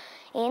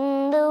 In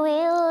the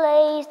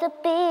village, the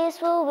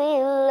peaceful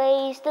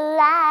village, the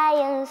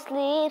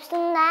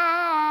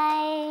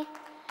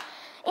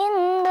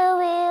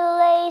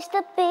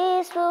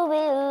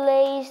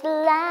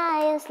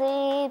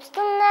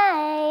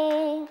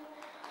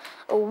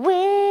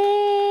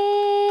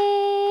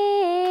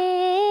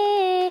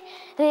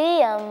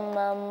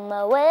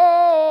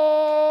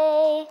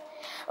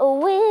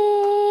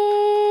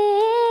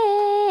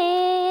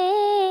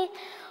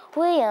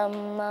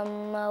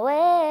them away.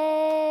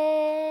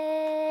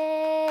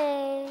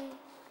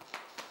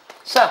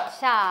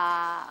 ෂා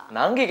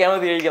නංගි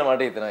කැමති වෙයි කියලා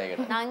මට හිතෙනවා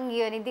ඒකට.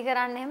 නංගිව නිදි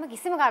කරන්න එහෙම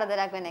කිසිම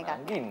කරදරයක් වෙන එකක්.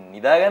 නංගි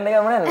නිදාගන්න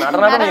එකම නෑ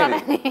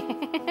නටනට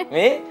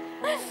මේ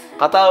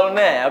කතාව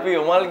නෑ. අපි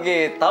ඔමල්ගේ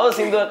තව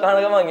සින්දුවක් අහන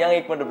ගමන් යන්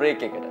ඉක්මනට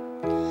බ්‍රේක් එකට.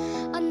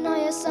 I know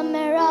you're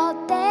somewhere out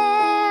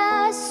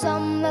there,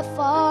 somewhere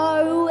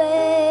far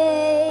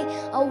away.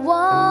 I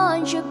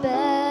want you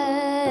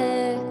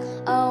back,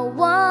 I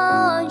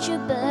want you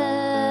back.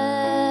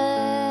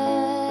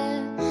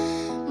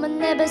 My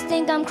neighbors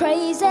think I'm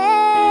crazy,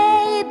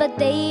 but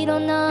they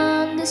don't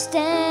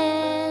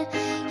understand.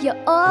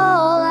 You're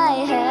all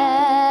I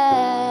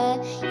had,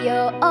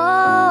 you're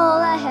all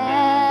I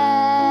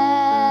had.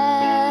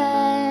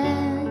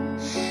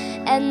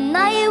 At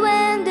night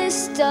when the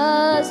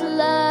stars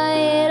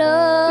light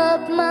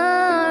up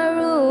my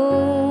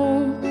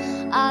room,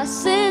 I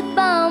sit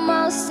by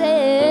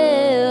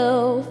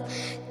myself,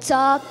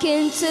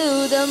 talking to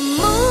the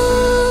moon,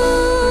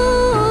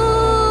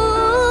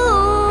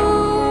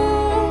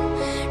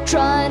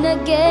 trying to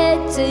get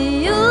to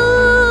you.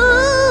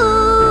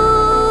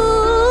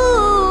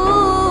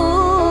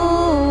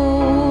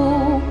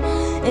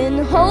 In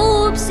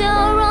hopes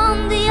you're on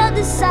the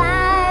other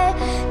side,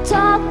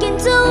 talking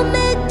to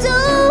me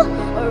too.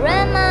 Or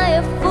am I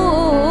a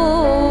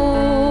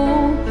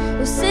fool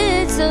who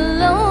sits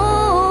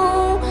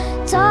alone,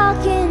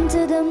 talking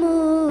to the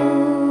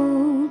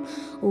moon?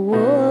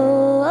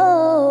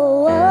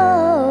 Whoa,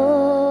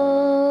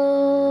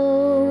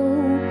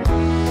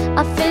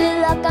 I feel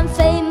like I'm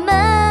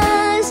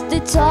famous, the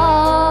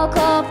talk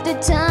of the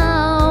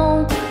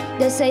town.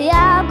 They say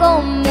I'll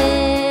go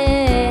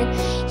mad,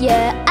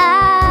 yeah,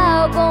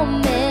 I'll go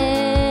mad.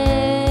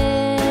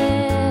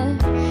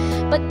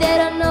 But they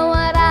don't know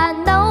what I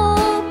know,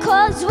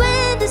 'cause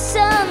when the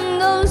sun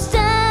goes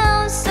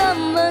down,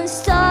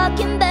 someone's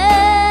talking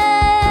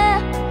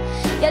back.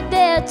 Yeah,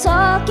 they're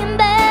talking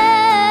back.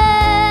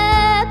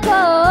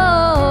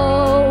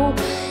 Oh,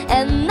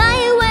 at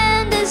night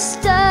when the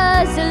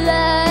stars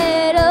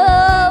light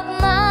up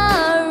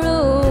my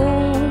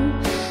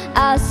room,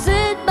 I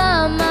sit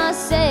by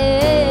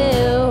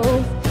myself,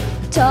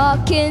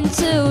 talking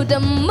to the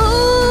moon,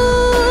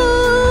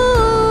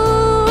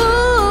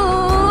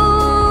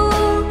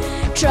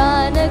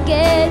 trying to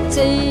get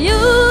to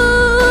you.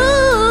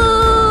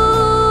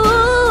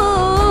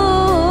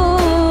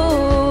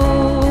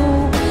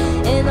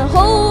 In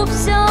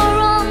hopes you're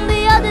on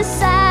the other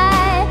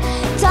side,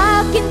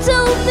 talking to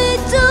me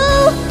too.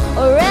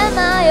 Or am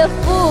I a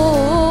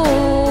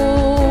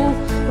fool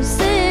who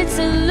sits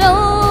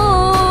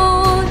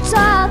alone,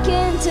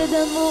 talking to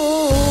the moon?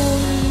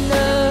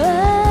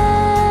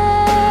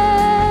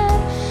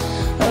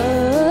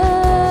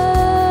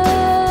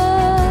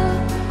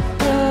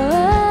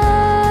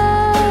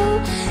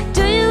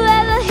 Do you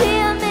ever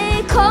hear me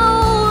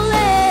calling?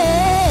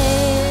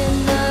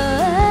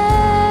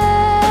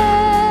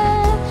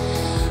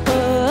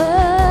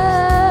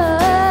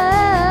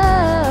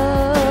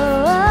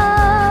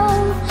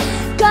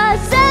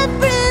 'Cause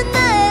every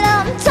night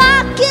I'm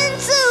talking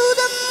to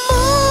the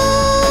moon,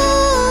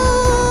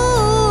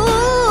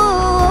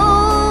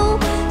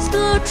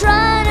 still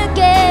trying to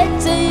get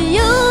to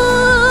you.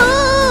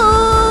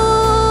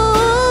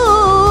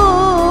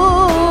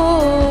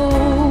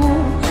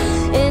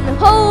 In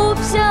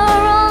hopes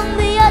you're on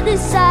the other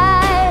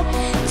side,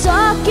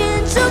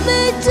 talking to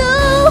me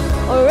too.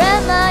 Or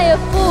am I a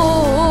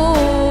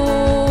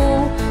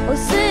fool who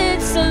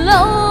sits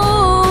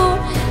alone,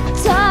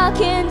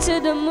 talking to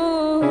the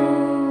moon?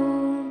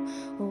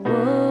 Whoa.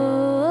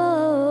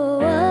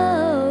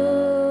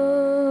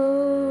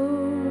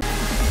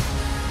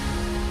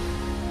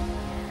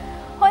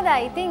 හොඳයි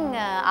ඉතින්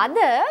අද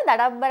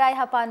දඩබ්බරයි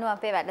හපන්නු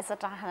අපේ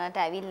වැඩසටහනට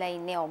ඇවිල්ලා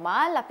ඉන්නේ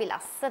ඔමාල්. අපි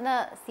ලස්සන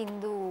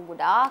සින්දු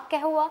ගොඩාක්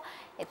ඇහුවා.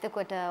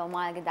 එතකොට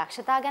ඔමාල්ගේ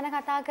දක්ෂතා ගැන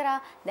කතා කරා.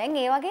 දැන්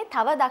ඒ වගේ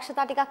තව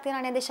දක්ෂතා ටිකක්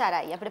තියෙනවා නේද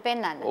ශරයි අපිට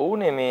පෙන්වන්න?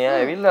 ඔව්නේ මේ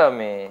ඇවිල්ලා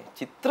මේ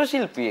චිත්‍ර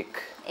ශිල්පියෙක්.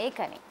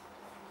 ඒකනේ.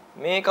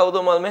 මේ කවුද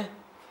ඔමල් මේ?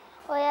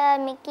 ඔය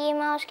මිකී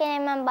මවුස්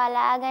කෙනෙක් මම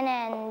බලාගෙන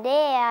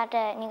ඇන්දේ. එයාට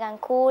නිකන්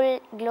කූල්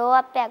ග්ලෝ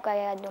අප් එකක්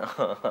වගේ එකක්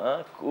දුන්නා.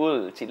 කූල්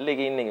චිල්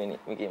එකේ ඉන්නේ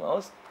කෙනෙක් මිකී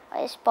මවුස්.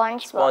 ඔය ස්පොන්ජ්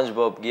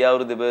SpongeBob ගිය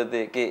අවුරුද්දේ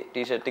බර්ත්ඩේ එකේ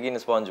ටී-ෂර්ට් එකේ ඉන්න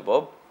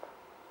SpongeBob.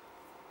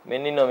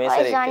 මෙන්න ඉන්නවා මේ ඔය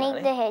සරේ සොනික්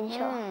ද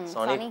හෙජ්ජෝ.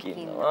 සොනික්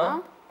කියනවා.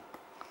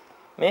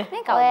 මේ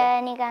ඔය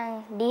නිකන්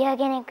ඩිය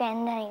කෙනෙක්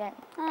ඇන්දා නිකන්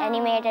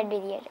ඇනිමේටඩ්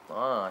විදියට.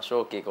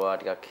 ෂෝක් එක වා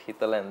ටිකක්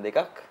හිතලා ඇන්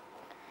දෙකක්.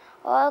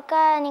 ඕක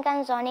නිකන්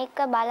සොනික්ක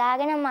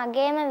බලාගෙන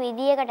මගේම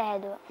විදියකට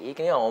හැදුවා. ඒක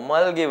නිකන්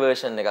ඔමල්ගේ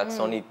version එකක්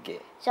සොනික්ගේ.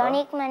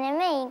 සොනික්ම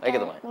නෙමෙයි. ඒක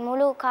තමයි.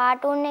 මුළු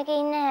කාටූන්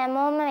එකේ ඉන්න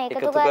හැමෝම එකතු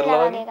එකතු කරලා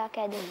කරලා වගේ එකක්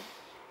හැදුවා.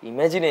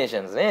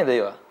 imaginations නේද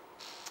ඒවා?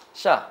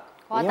 ෂා.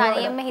 ඔයා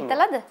තනියෙන්ම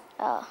හිතලාද?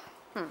 ඔව්.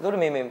 ඒකට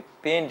මේ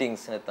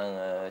paintings නැත්නම්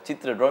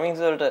චිත්‍ර drawings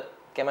වලට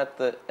කැමැත්ත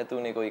ඇති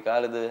උනේ කොයි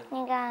කාලෙද?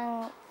 නිකන්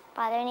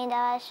පළවෙනි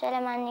දවස්වල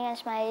මම නිකන්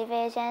ස්මයිලි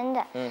ෆේස් ඇඳ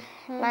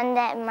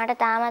මට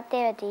තාමත්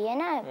ඒව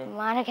තියෙන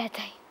මාර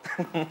කැතයි.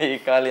 මේ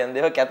කාලේ යන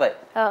දේව කැතයි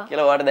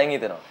කියලා ඔයාලට දැන්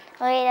හිතෙනවා.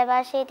 ඔය ඊට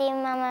පස්සේ ඉතින්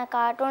මම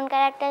කාටුන්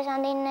කැරක්ටර්ස්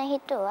අඳින්න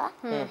හිතුවා.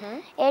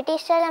 ඒට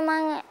ඉස්සෙල්ලා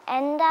මං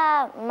ඇඳා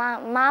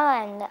මාව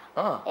ඇඳා.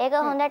 ඒක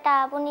හොඳට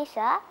ආපු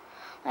නිසා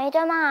මම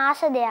හිතුවා මං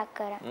ආස දෙයක්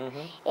කරා.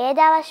 ඒ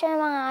දවස්වල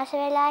මං ආස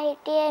වෙලා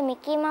හිටියේ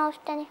මිකී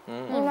මවුස්ටනේ.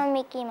 මම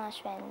මිකී මවුස්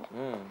වැන්දා.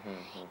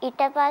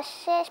 ඊට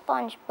පස්සේ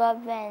ස්පොන්ජ් බොබ්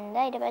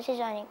වැන්දා. ඊට පස්සේ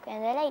සොනික්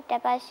වැන්දලා. ඊට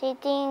පස්සේ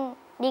ඉතින්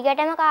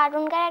දිගටම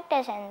කාටුන්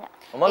කැරක්ටර්ස් ඇඳා.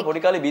 ඔමල් පොඩි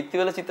කාලේ බිත්ති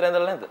වල චිත්‍ර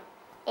ඇඳලා නැද්ද?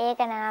 ඒක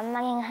නෑ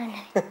අම්මගෙන් අහන්න.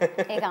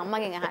 ඒක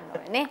අම්මගෙන් අහන්න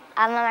ඕනේ නේ.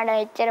 අම්මා මට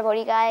එච්චර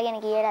පොඩි කාලේ ගැන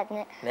කියලාත්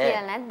නෑ.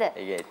 කියලා නැද්ද?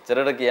 ඒක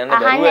එච්චරට කියන්න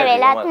බැරුව අහන්න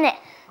වෙලත් නෑ.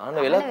 අහන්න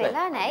වෙලත්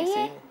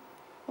නෑ.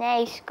 නෑ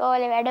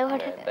ඉස්කෝලේ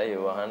වැඩවලට. ඒයි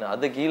ඔය අහන්න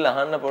අද ගිහිල්ලා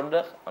අහන්න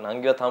පොඩ්ඩක්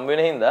නංගිවත් හම්බ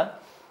වෙන හින්දා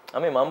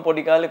අම්මේ මම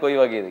පොඩි කාලේ කොයි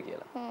වගේද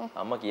කියලා.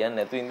 අම්මා කියන්නේ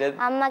නැතු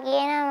ඉඳලා අම්මා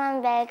කියනවා මම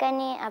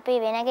බල්කනි අපි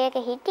වෙන ගෙයක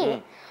හිටියේ.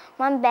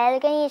 මම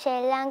බල්කනි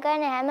සෙල්ලම්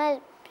කරන හැම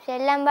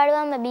සෙල්ලම්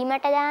බඩුවම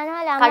බීමට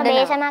දානවා. ළම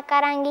බේසමක්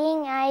අරන් ගිහින්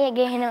ආයෙ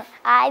ගේනවා.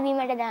 ආයෙ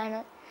බීමට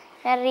දානවා.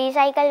 දැන්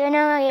රීසයිකල්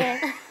වෙනවා වගේ.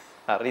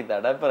 හරි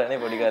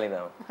දඩබ්බරනේ පොඩි කාලේ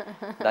ඉඳන්.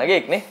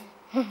 දගේක් නේ.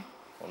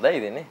 හොඳයි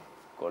දෙන්නේ.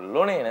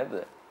 කොල්ලෝනේ නැද්ද?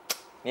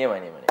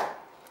 නියමයි.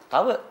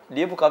 තව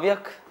ලියපු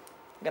කවියක්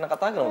ගැන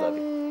කතා කරමුද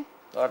අපි?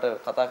 ඔයාලට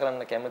කතා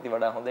කරන්න කැමති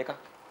වඩා හොඳ එකක්.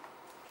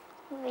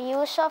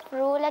 use of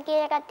ruler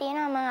කියලා එකක්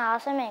තියෙනවා මම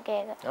ආසම එක.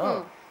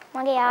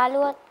 මගේ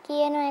යාළුවා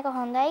කියනවා ඒක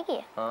හොඳයි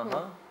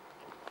කියලා.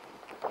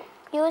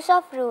 Use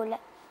of ruler.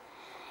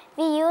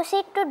 We use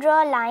it to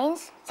draw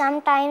lines,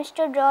 sometimes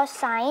to draw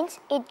signs.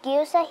 It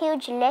gives a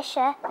huge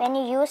leisure when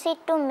you use it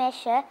to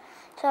measure.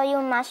 So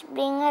you must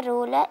bring a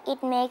ruler.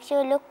 It makes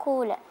you look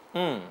cooler.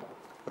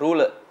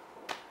 ruler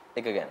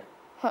එක ගැන.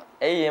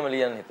 ඇයි එහෙම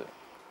ලියන්න හිතුවේ?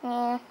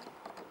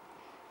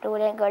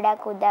 ruler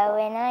ගොඩක් උදව්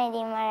වෙනවා.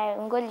 ඉතින්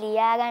මම උගොල්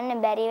ලියා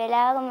ගන්න බැරි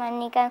වෙලාවක මම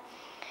නිකන්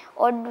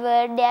odd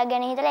word එකක්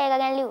ගැන හිතලා ඒක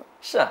ගැන ලියුවා.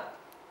 ෂා.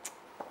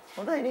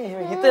 හොඳයි නේ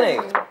එහෙම හිතන එක.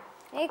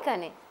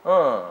 ඒකනේ.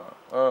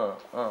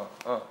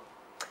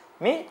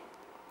 මේ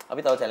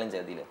අපි තව චැලෙන්ජ්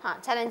එකක් දීලා.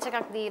 චැලෙන්ජ්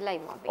එකක් දීලා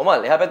ඉමු අපි.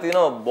 ඔමල් එහා පැත්තේ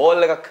තියෙනවා බෝල්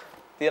එකක්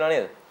තියෙනවා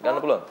නේද?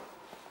 ගන්න පුළුවන්ද?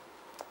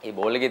 ඒ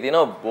බෝල් එකේ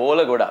තියෙනවා බෝල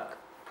ගොඩක්.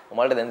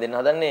 ඔමල්ට දැන් දෙන්න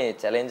හදන්නේ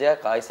චැලෙන්ජ්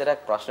එකක් ආයිසරයක්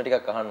ප්‍රශ්න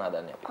ටිකක් අහන්න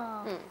හදන්නේ අපි.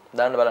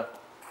 දාන්න බලන්න.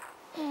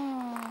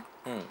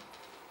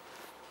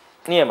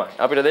 නියමයි.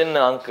 අපිට දෙන්න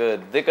අංක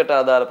 2ට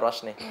අදාළ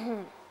ප්‍රශ්නේ.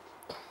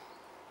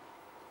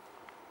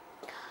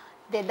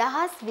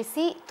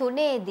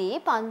 2023 දී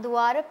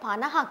පන්දුවාර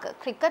 50ක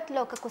ක්‍රිකට්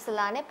ලෝක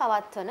කුසලානේ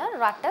පවත්වන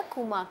රට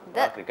කුමක්ද?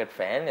 ක්‍රිකට්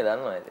ෆෑන් නේ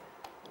දන්නවද?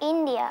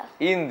 ඉන්දියාව.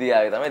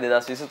 ඉන්දියාවේ තමයි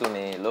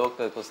 2023 ලෝක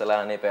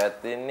කුසලානේ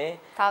පැවැත්වෙන්නේ.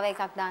 තව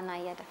එකක් දාන්න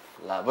අයියට.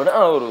 ලබන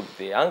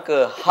අවුරුද්දේ අංක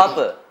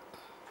 7.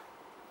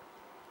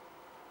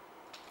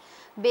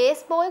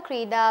 බේස්බෝල්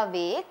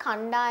ක්‍රීඩාවේ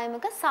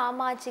කණ්ඩායමක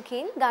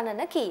සමාජිකින්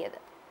ගණන කීයද?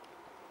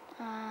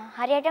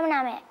 හරියටම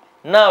 9යි.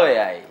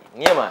 9යි.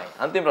 නියමයි.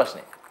 අන්තිම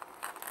ප්‍රශ්නේ.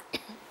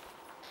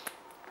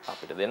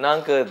 අපිට දෙන්න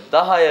අංක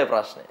 10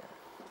 ප්‍රශ්නය.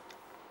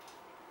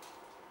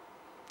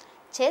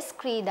 චෙස්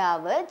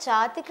ක්‍රීඩාව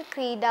ජාතික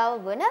ක්‍රීඩාව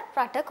වන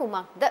රට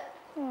කුමක්ද?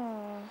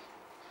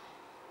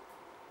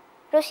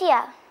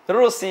 රුසියා.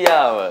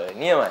 රුසියාව.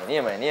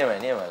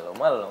 නියමයි.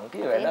 ඔමල්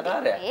උන්ගේ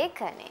වැඩකාරයා.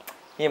 ඒකනේ.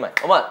 නියමයි.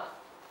 ඔමල්.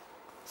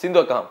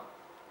 සින්දුවක් අහමු.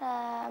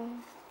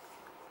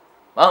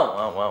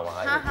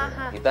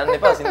 හිතන්න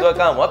එපා සින්දුවක්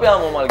අහමු. අපි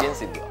අහමු ඔමල්ගෙන්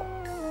සින්දුවක්.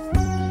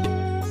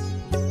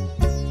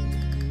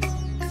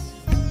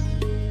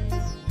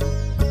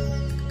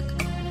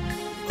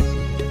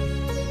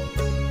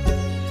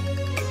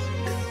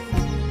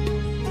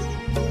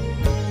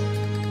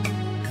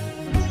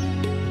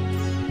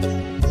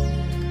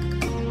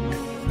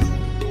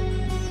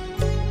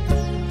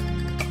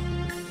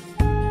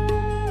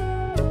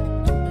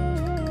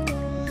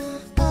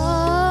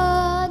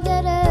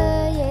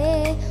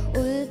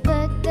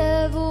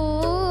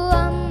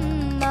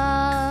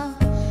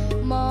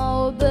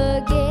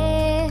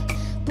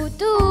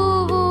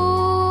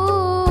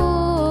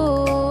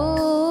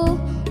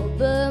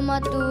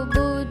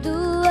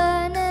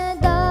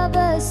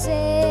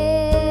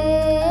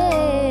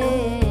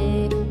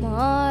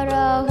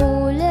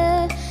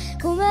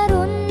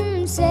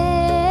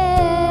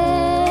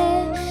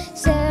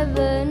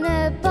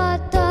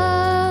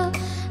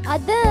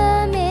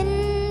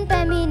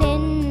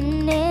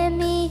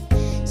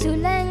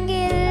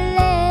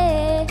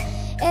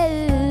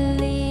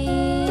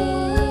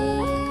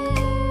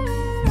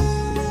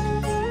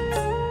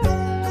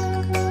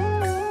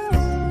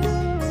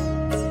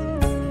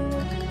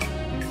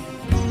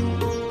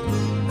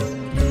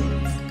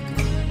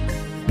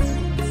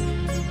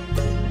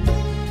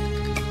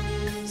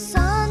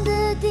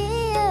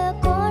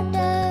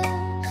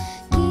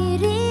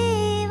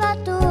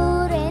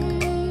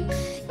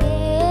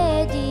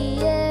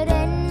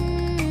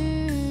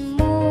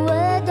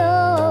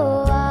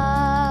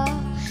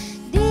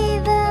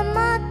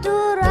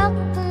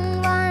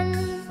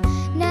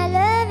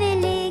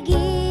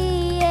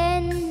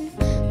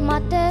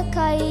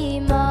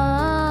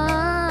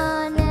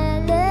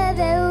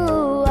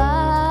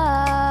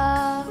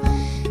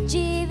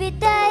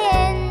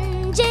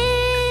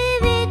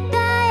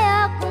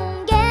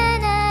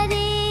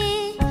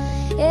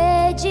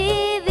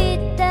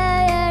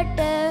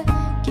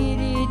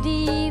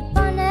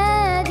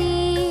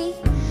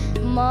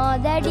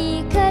 දැඩි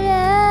කළ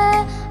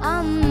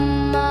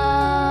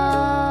අම්මා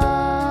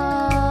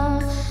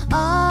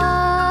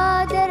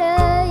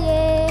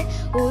ආදරයේ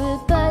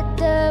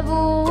උල්පත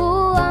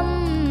වූ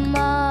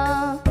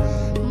අම්මා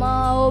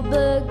මා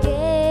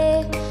ඔබගේ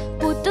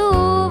පුතු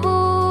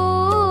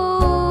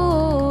වූ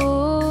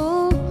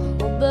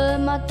ඔබ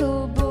මතු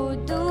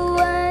බුදු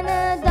වන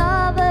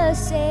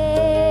දවසේ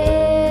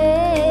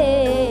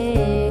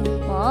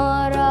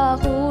මා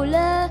රාහුල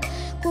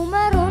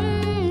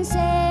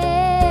කුමරුන්සේ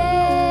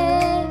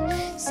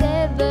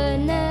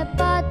සෙවන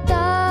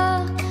පතා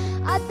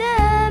අද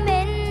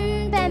මෙන්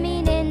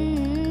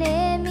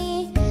පැමිණෙන්නේමි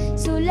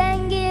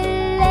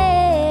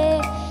සුලැඟිල්ලේ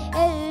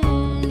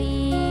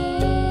එල්ලී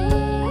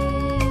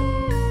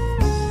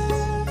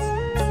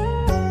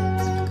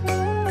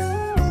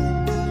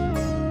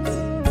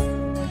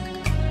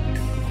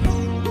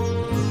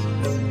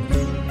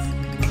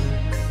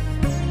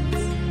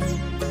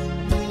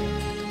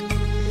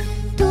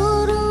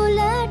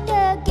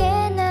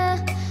තුරුලටගෙන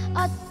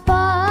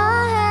අත්පා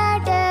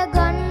හැට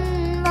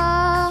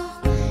ගන්වා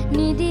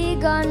නිදි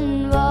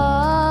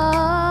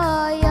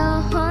ගන්වා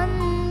යහන්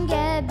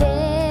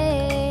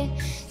ගැබේ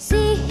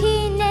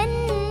සිහිනෙන්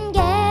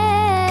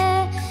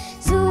ගෑ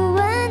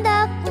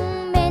සුවඳක්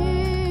මෙන්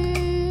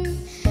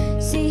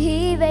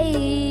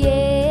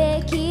සිහිවෙයේ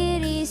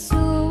කිරි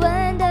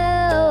සුවඳ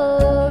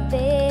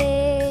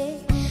ඔබේ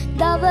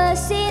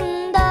දවසින්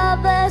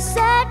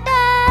දවසට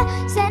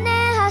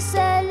සෙනෙහස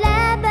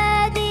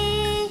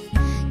ලැබදී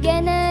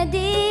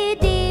ගෙනදී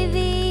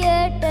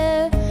දිවියට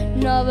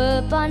නව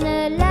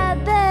පණ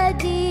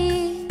ලැබදී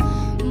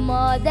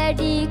මා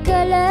දැඩි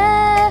කළ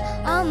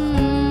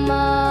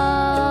අම්මා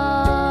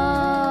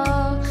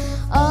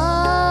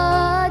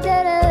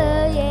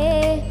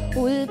ආදරයේ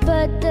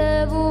උල්පත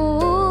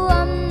වූ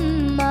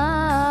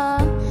අම්මා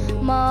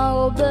මා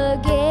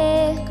ඔබගේ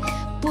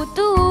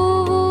පුතු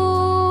වූ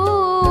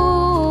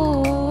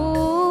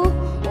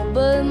ඔබ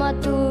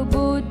මතු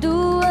බුදු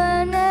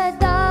වන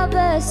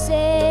දවසේ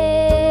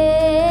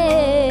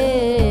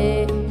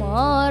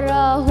මා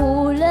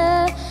රාහුල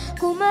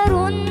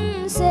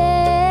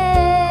කුමරුන්සේ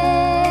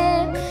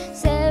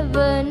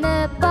සෙවන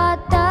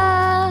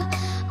පතා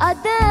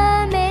අද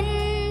මෙන්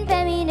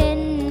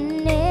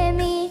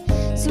පැමිණෙන්නේමි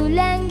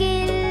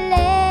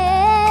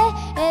සුලැඟිල්ලේ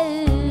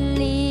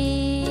එල්ලී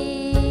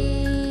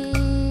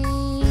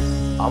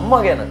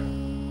අම්මා ගැන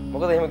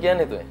මොකද එහෙම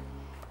කියන්නේ තුේ?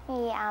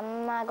 මේ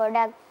අම්මා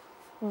ගොඩක්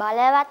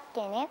බලවත්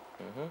කෙනෙක්.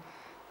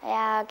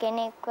 එයා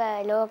කෙනෙක්ව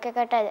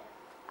ලෝකෙකට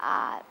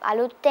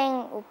අලුතෙන්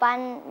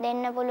උපන්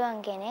දෙන්න පුළුවන්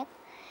කෙනෙක්.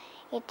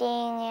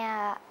 ඉතින්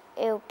එයා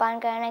ඒ උපන්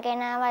කරන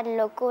කෙනාවත්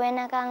ලොකු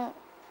වෙනකන්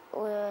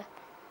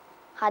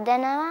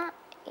හදනවා.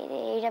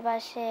 ඊට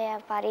පස්සේ එයා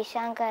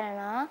පරිස්සම්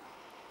කරනවා.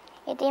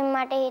 ඉතින්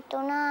මට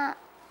හිතුණා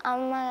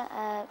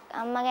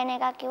අම්මා ගැන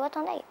එකක් කිව්වොත්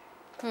හොඳයි.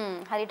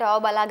 හරියට ඔව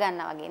බලා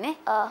ගන්නවා වගේ නේ.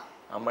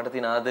 අම්මට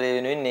තියෙන ආදරය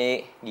වෙනුවෙන් මේ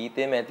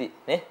ගීතේම ඇති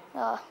නේ?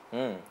 ඔව්.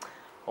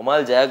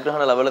 ඔමල්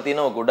ජයග්‍රහණ ලැබලා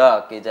තිනවා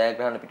ගොඩාක්. ඒ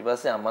ජයග්‍රහණ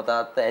පිටිපස්සේ අම්මා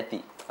තාත්තා ඇති.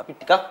 අපි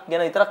ටිකක්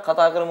ගැන විතරක්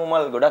කතා කරමු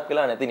ඔමල් ගොඩක්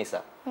වෙලා නැති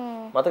නිසා.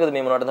 මතකද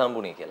මේ මොනවටද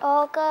හම්බුනේ කියලා?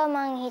 ඕක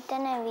මං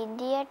හිතන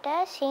විදියට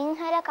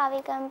සිංහල කවි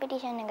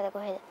කම්පිටිෂන් එකද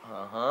කොහෙද?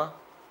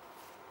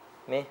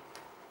 මේ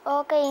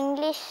ඕක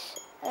ඉංග්ලිෂ්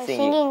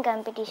සිංගින්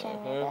කම්පිටිෂන්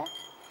එක.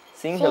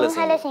 සිංහල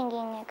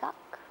සිංගින් එකක්.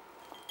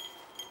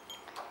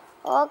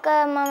 ඕක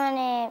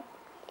මමනේ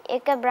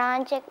එක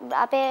බ්‍රාන්ච් එක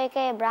අපේ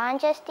එකේ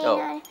බ්‍රාන්චස්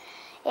තියෙනවානේ.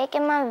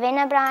 ඒකෙන් මම වෙන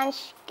බ්‍රාන්ච්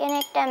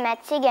කෙනෙක්ට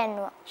මැත්ස්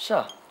ඉගෙනුවා.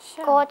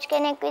 කෝච්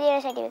කෙනෙක්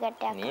විදියට සර්ටිෆිකට්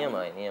එකක්.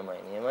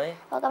 නියමයි.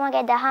 ඕක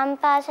මගේ දහම්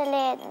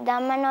පාසලේ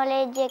ධම්ම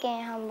නොලෙජ් එකෙන්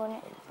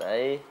හම්බුනේ.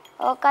 හොඳයි.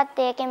 ඕකත්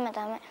ඒකෙන්ම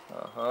තමයි.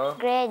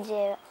 ග්‍රේඩ්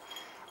 0.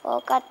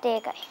 ඕකත්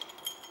ඒකයි.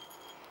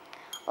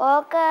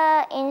 ඕක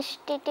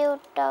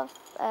institute of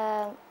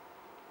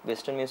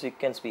western music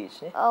and speech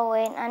නේ? ඔව්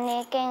අනේ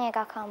එකෙන්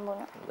එකක්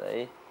හම්බුණා.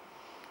 හොඳයි.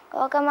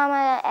 ඕක මම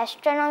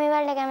ඇස්ට්‍රොනොමි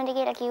වලට කැමති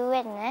කියලා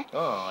කිව්වෙත් නෑ.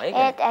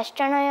 ඒත්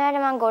ඇස්ට්‍රොනොමි වලට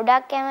මම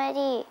ගොඩක්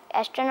කැමති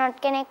ඇස්ට්‍රොනොට්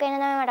කෙනෙක් වෙන්න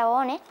තමයි මට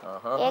ඕනේ.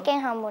 ඒකෙන්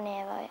හම්බුනේ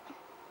ඒවා.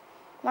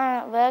 මම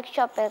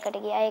වර්ක්ෂොප් එකකට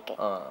ගියා ඒකේ.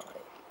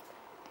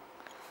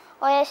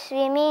 ඔය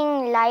ස්විමින්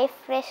ලයිෆ්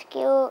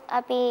රෙස්කියු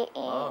අපි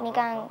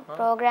නිකන්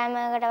ප්‍රෝග්‍රෑම්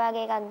එකකට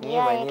වගේ එකක්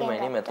ගියා ඒකෙන්.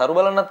 නියමයි. තරු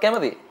බලන්නත්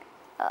කැමති?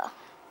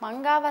 මං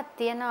ගාවත්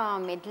තියෙන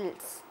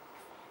මෙඩල්ස්.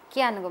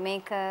 කියන්නකෝ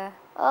මේක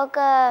ඕක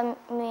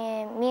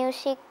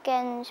මියුසික්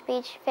ඇන්ඩ්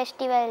ස්පීච්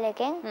ෆෙස්ටිවල්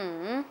එකෙන්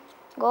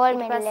ගෝල්ඩ්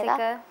මෙඩල්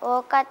එකක්.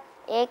 ඕකත්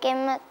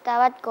ඒකෙන්ම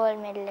තවත් ගෝල්ඩ්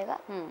මෙඩල් එකක්.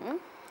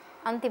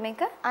 අන්තිම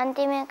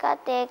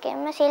එකත්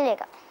ඒකෙන්ම සිල්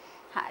එකක්.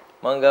 හරි.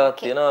 මං ගාවත්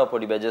තියෙනවා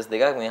පොඩි බැජස්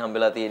දෙකක් මේ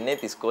හම්බෙලා තියෙන්නේ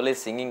ඉස්කෝලේ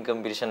සිංගින්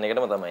කම්පිටිෂන්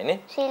එකටම තමයි නේ.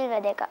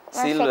 සිල්වර් දෙකක්.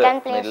 සිල්වර්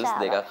මෙඩල්ස්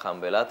දෙකක්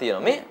හම්බෙලා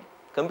තියෙනවා. මේ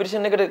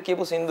කම්පිටිෂන් එකට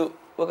කියපු සින්දු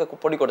ඔක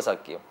පොඩි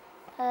කොටසක් කියමු.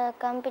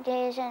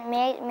 කම්පිටිෂන්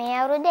මේ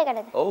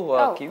අවුරුද්දේකටද? ඔව්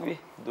ආ කිව්වේ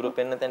දුර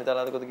පෙන්න තැන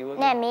තලාදකොද කිව්වා?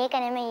 නෑ මේක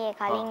නෙමෙයි ඒ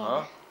කලින් එක.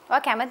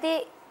 ඔයා කැමති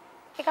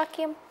එකක්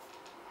කියමු.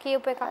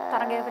 කියූප එකක්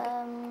තරගයකට.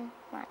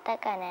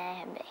 මතක නෑ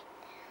හැබැයි.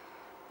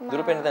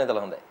 දුර පෙන්න තැන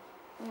තලා හොඳයි.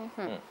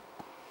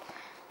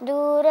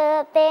 දුර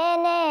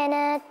පෙනෙන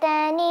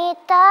තැනි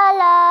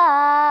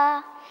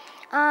තලා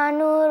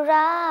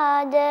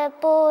අනුරාධපුර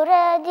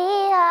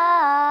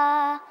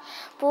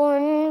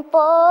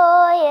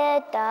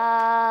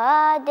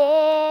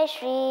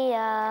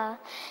දේශ්‍රියා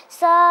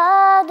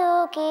සාදු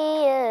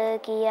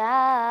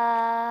කියා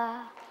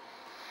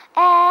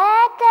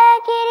ඈත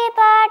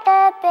කිරිපාට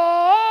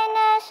පේන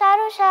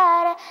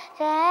සරුසාර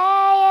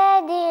සෑය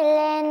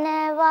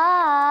දිලෙනවා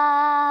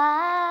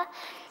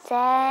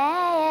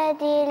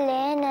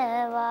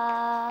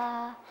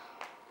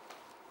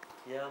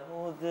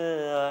යමුද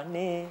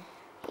අනේ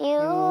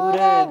යූර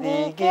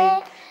දිගේ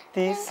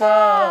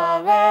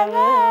තිසාවැව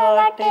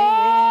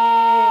වටේ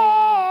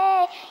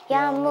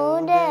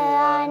යමුද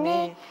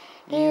අනේ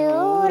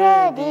යූර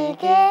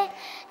දිගේ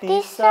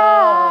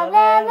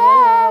තිසාවැව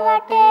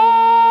වටේ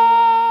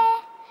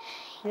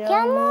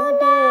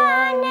යමුද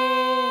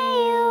අනේ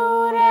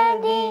යූර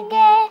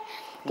දිගේ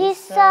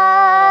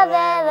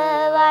තිසාවැව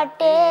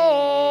වටේ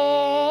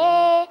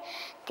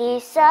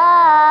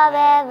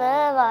තිසාවැව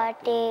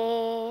වටේ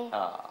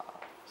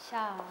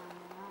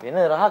වෙන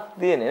රහක්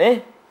තියෙන්නේ නේ.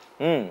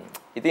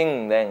 ඉතින්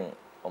දැන්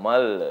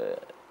ඔමල්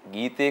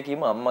ගීතය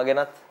කීම අම්මා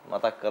ගැනත්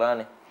මතක්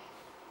කරානේ.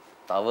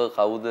 තව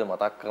කවුද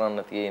මතක් කරන්න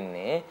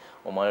තියෙන්නේ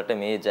ඔමල්ට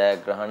මේ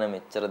ජයග්‍රහණ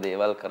මෙච්චර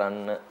දේවල්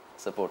කරන්න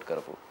සපෝට්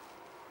කරපු?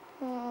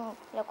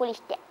 ලොකු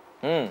ලිස්ට් එක.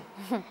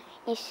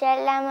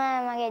 ඉස්සෙල්ලාම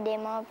මගේ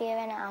දෙමව්පිය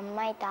වෙන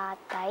අම්මයි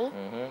තාත්තයි.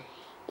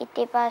 ඊට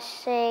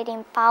පස්සේ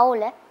ඉතින්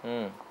පවුල.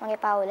 මගේ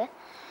පවුල.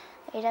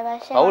 ඊට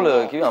පස්සේ පවුල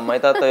කිව්ව අම්මයි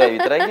තාත්තයි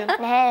විතරයි කියන්නේ?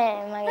 නෑ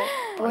මගේ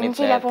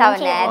පුංචිලා තව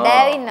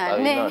නෑදෑයෝ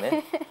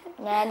ඉන්නවනේ.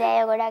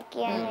 නෑදෑයෝ ගොඩක්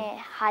කියන්නේ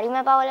හරිම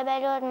පවුල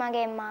බැලුවොත්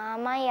මගේ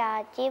මාමයි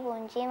ආච්චි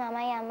පුංචි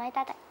මමයි අම්මයි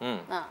තාත්තයි.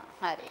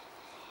 හරි.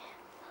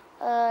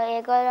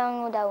 ඒගොල්ලන්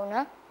උදව්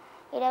වුණා.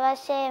 ඊට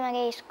පස්සේ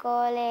මගේ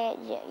ඉස්කෝලේ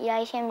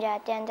යයිෂම්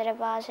ජාත්‍යන්තර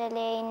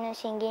පාසලේ ඉන්න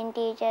සිංගින්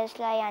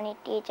ටීචර්ස්ලා අනිත්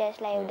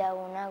ටීචර්ස්ලා උදව්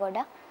වුණා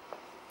ගොඩක්.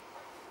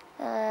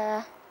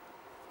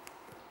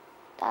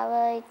 තව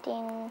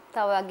ඉතින්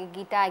තව වගේ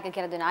ගිටාර් එක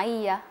කියලා දෙන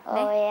අයියා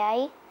නේ. ඔය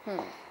අය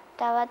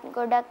තවත්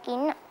ගොඩක්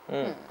ඉන්න.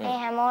 ඒ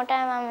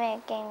හැමෝටම මම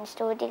මේකෙන්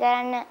ස්තුති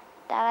කරන්න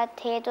තවත්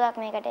හේතුවක්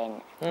මේකට එන්න.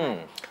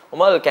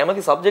 ඔමල්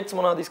කැමති සබ්ජෙක්ට්ස්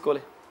මොනවද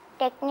ඉස්කෝලේ?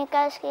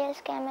 ටෙක්නිකල් ස්කිල්ස්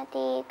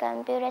කැමති,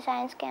 කම්පියුටර්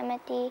සයන්ස්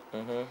කැමති.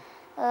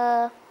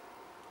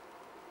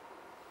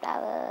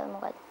 තව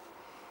මොකද?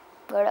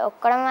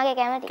 ඔක්කොම වගේ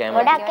කැමති.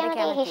 ගොඩක්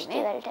කැමති හිස්ටරි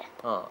වලට.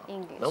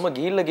 නම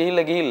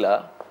ගිහිල්ලා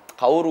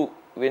කවුරු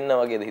වෙන්න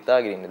වගේද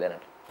හිතාගෙන ඉන්නේ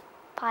දැනට?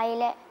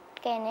 පයිලට්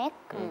කෙනෙක්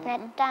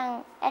නැත්නම්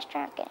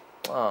ඇස්ට්‍රොනොට් කෙනෙක්.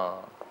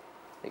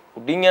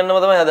 උඩින් යන්නම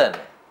තමයි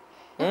හදන්නේ.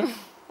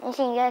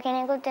 සිංගර්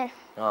කෙනෙකුත්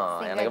වෙනවා.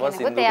 යන ගමන්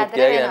සින්දුත්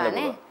කියගෙන යන්න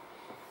පුළුවන්.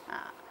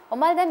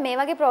 ඔමල් දැන් මේ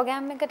වගේ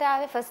ප්‍රෝග්‍රෑම් එකකට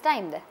ආවේ ෆස්ට්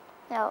ටයිම්ද?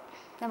 ඔව්.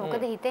 දැන්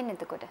මොකද හිතෙන්නේ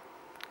එතකොට?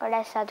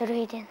 ගොඩක් සතුටු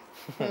හිතෙන.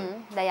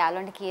 දැන්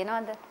යාළුවන්ට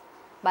කියනවද?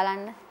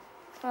 බලන්න.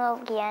 ඔව්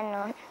කියන්න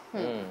ඕන.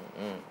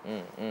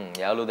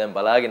 යාළුවෝ දැන්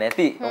බලාගෙන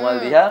ඇති ඔමල්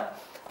දිහා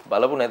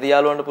බලපු නැති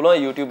යාළුවන්ට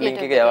පුළුවන් YouTube link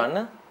එක යවන්න.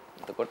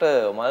 එතකොට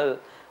ඔමල්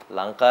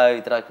ලංකාවේ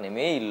විතරක්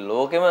නෙමෙයි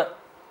ලෝකෙම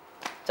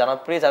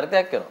ජනප්‍රිය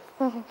චරිතයක්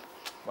වෙනවා.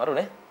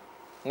 මරුනේ.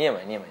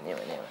 නියමයි.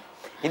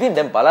 ඉතින්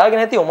දැන් බලාගෙන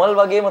ඇති ඔමල්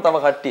වගේම තව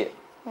කට්ටිය.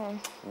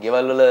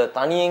 ගෙවල් වල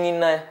තනියෙන්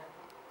ඉන්න අය.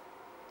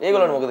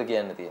 ඒගොල්ලන්ට මොකද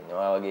කියන්න තියෙන්නේ?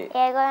 ඔයා වගේ.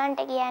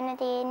 ඒගොල්ලන්ට කියන්න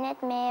තියෙන්නේ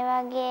මේ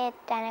වගේ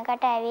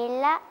තැනකට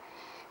ඇවිල්ලා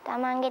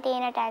තමන්ගේ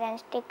තියෙන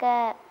ටැලන්ට්ස් ටික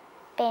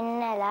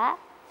පෙන්නලා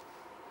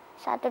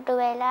සතුටු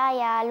වෙලා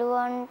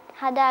යාළුවොන්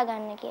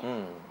හදාගන්න කියලා.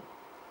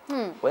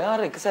 ඔයා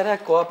අර එක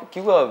සැරයක්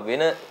කිව්වා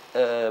වෙන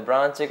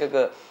බ්‍රාන්ච් එකක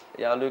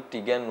යාළුවෙක්ට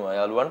ඉගන්නුවා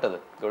යාළුවන්ටද?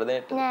 ගොඩ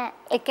දෙනෙක්ට? නෑ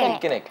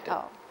එක්කෙනෙක්ට.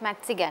 ඔව්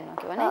මැක්සි ගන්නවා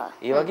කිව්වනේ.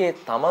 ඒ වගේ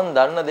Taman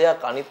දන්න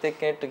දෙයක් අනිත්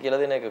එක්කෙනෙක්ට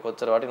කියලා දෙන එක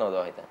කොච්චර වටිනවද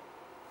ඔයා හිතන්නේ?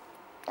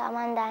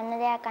 Taman දන්න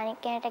දෙයක් අනිත්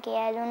කෙනෙක්ට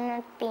කියලා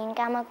දුන්නොත්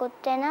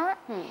පින්කමකුත් වෙනවා.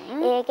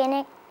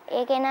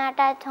 ඒ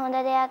කෙනාටත් හොඳ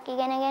දෙයක්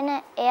ඉගෙනගෙන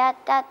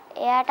එයාටත්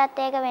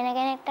ඒක වෙන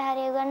කෙනෙක්ට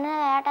හරි උගන්වලා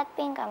එයාටත්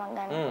පින්කමක්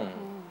ගන්න.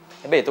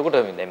 හැබැයි එතකොට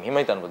දැන් මෙහෙම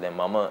හිතන්නකෝ දැන්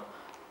මම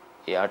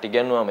එයාට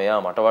ඉගෙනුවා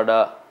මෙයා මට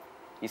වඩා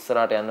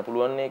ඉස්සරහට යන්න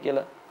පුළුවන් නේ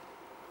කියලා.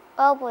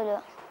 ඔව්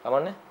පුළුවන්.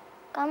 කමන්නේ?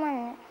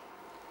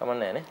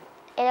 කමන්නේ නේ.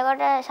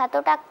 එතකොට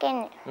සතුටක්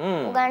එන්නේ.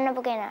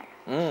 උගන්වපු කෙනාට.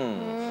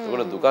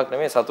 ඒකට දුකක්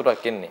නෙමෙයි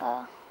සතුටක් එන්නේ.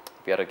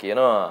 අපි අර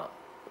කියනවා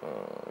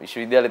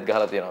විශ්වවිද්‍යාලෙත්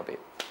ගහලා තියෙනවා අපේ.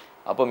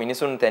 අප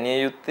මිනිසුන්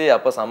තැනිය යුත්තේ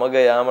අප සමග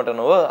යාමට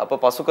නොව අප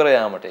පසු කර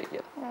යාමටයි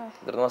කියලා.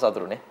 ඒතර තමයි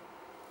සතුටුනේ.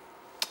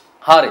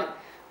 හරි.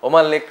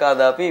 ඔමල් එක්ක අද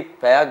අපි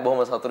පැයක්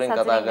බොහොම සතුටින්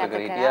කතා කර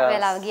හිටියා.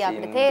 වෙලාව ගියා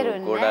අපිට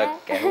තේරුන්නේ නැහැ.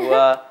 ගොඩක්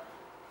ඇහුවා.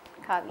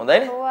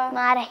 හොඳයිනේ?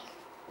 මාරයි.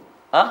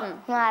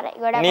 මාරයි.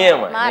 ගොඩක්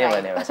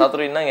නියමයි.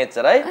 සතුටින් නම්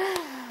එච්චරයි.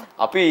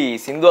 අපි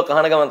සින්දුවක්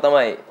අහන ගමන්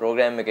තමයි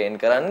ප්‍රෝග්‍රෑම් එක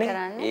එන්ඩ් කරන්නේ.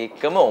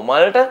 ඒකම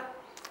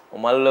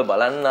ඔමල්ව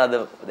බලන්න අද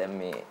දැන්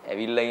මේ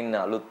ඇවිල්ලා ඉන්න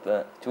අලුත්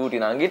චූටි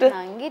නංගිට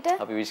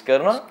අපි විශ්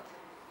කරනවා.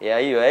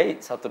 එයයි ඔයයි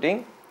සතුටින්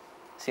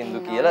සින්දු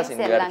කියලා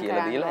සින්දුවට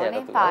කියලා දීලා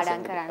එයාට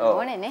පාඩම් කරන්න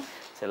ඕනේ නේ.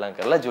 සෙල්ලම්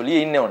කරලා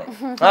ජොලියේ ඉන්න ඕනේ.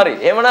 හරි.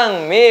 එහෙමනම්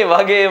මේ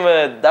වගේම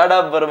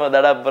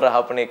දඩබ්බර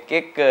හපනෙක්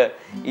එක්ක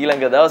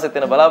ඊළඟ දවසෙත්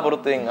එන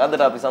බලාපොරොත්තු වෙන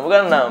අදට අපි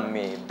සමුගන්නම්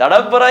මේ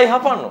දඩබ්බරයි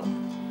හපන්නු.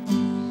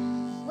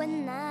 When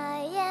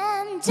I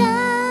am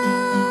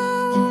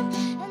down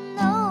and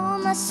oh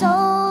my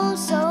soul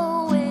so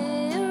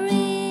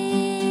weary,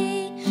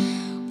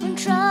 when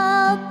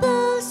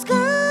troubles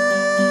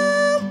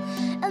come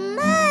and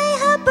my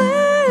heart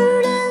burns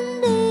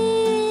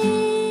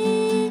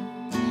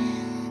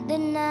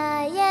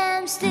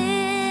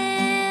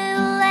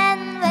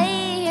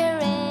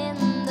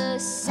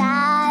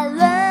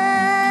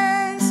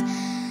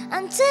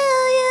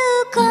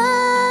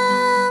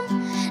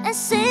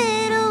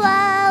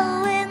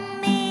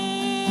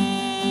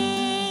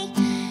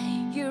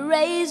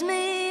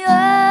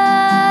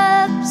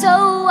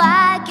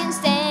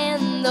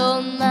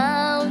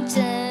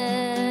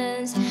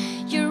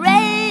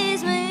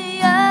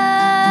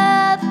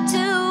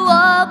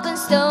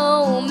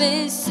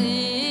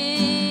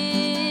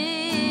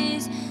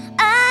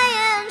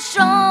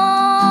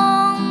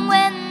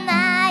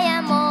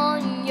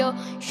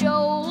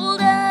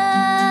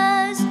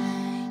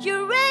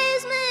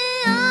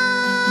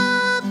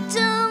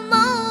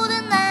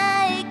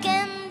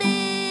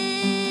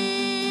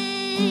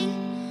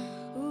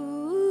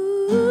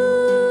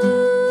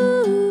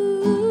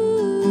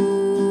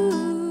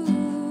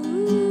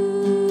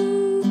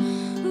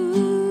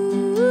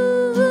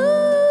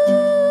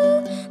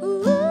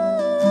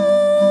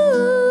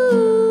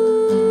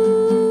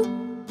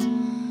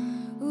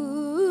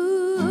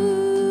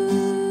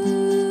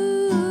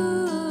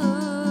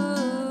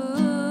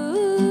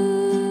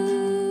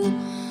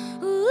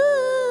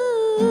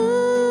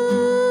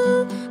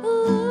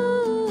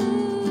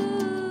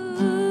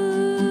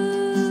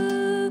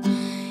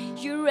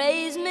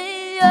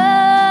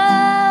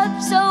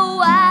up so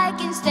I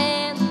can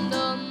stand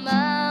on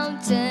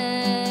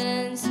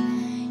mountains.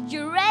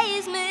 You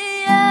raise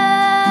me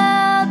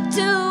up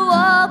to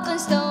walk on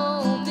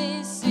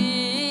stormy seas.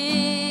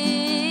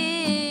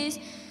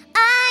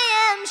 I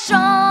am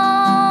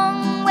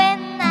strong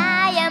when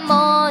I am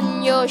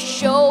on your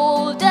shoulders.